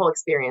makes the whole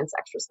experience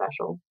extra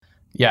special.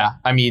 Yeah.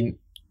 I mean,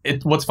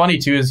 what's funny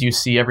too is you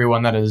see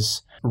everyone that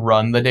has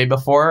run the day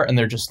before and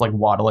they're just like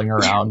waddling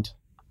around.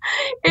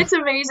 It's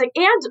amazing.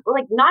 And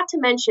like, not to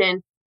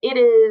mention, it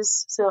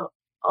is so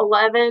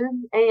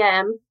 11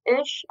 a.m.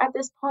 ish at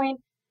this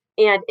point,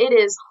 and it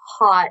is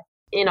hot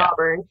in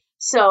Auburn.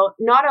 So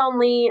not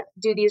only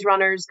do these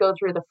runners go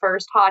through the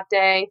first hot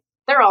day,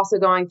 they're also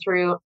going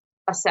through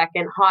a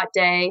second hot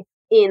day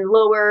in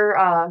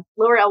lower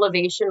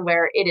elevation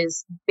where it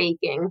is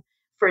baking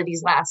for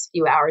these last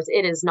few hours.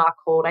 It is not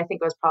cold. I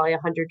think it was probably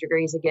 100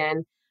 degrees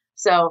again.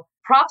 So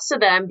props to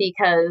them,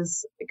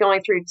 because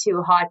going through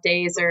 2 hot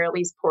days, or at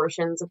least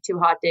portions of 2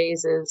 hot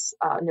days, is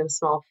no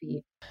small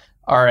feat.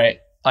 All right.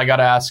 I got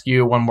to ask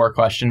you one more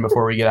question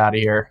before we get out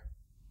of here.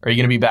 Are you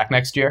going to be back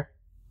next year?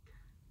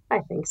 I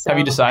think so. Have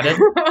you decided?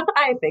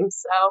 I think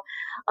so.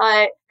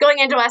 Going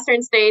into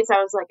Western States,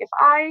 I was like, if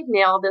I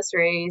nail this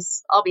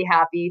race, I'll be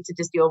happy to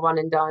just do a one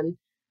and done.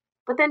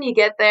 But then you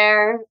get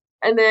there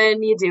and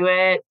then you do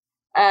it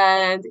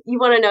and you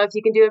want to know if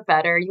you can do it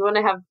better. You want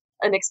to have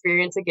an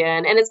experience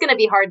again. And it's going to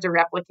be hard to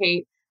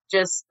replicate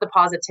just the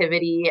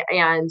positivity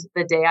and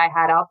the day I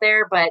had out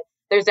there. But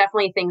there's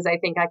definitely things I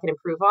think I can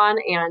improve on.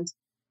 And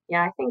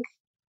yeah, I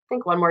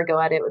think one more go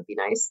at it would be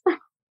nice.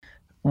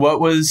 What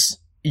was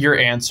your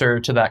answer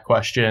to that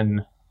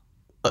question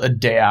a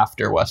day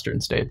after Western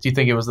States? Do you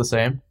think it was the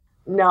same?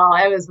 No,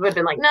 I would have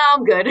been like, no,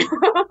 I'm good.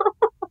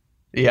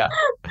 Yeah.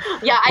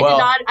 Yeah,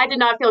 I did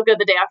not feel good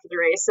the day after the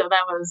race. So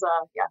that was,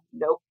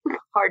 nope.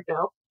 Hard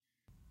no.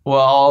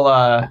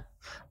 Well,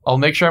 I'll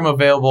make sure I'm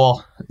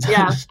available.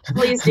 Yeah,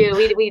 please do.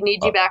 We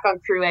need you back on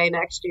Crew A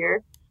next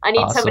year. I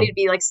need somebody to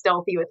be like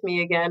stealthy with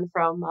me again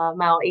from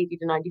mile 80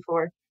 to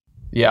 94.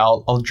 Yeah,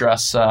 I'll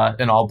dress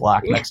in all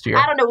black next year.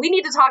 I don't know. We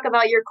need to talk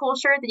about your cool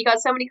shirt that you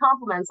got so many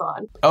compliments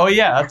on. Oh,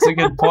 yeah, that's a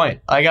good point.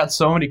 I got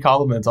so many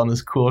compliments on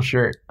this cool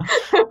shirt.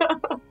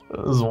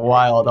 It was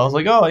wild. I was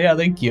like, oh, yeah,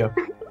 thank you.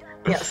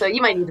 Yeah, so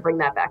you might need to bring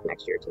that back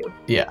next year, too.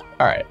 Yeah.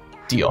 All right.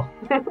 Deal.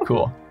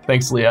 Cool.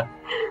 Thanks, Leah.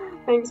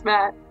 Thanks,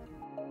 Matt.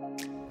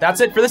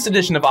 That's it for this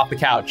edition of Off the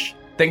Couch.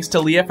 Thanks to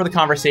Leah for the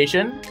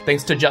conversation.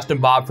 Thanks to Justin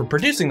Bob for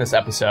producing this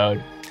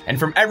episode. And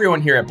from everyone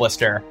here at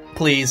Blister,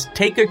 please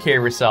take good care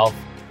of yourself.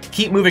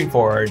 Keep moving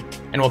forward,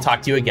 and we'll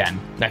talk to you again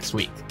next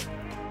week.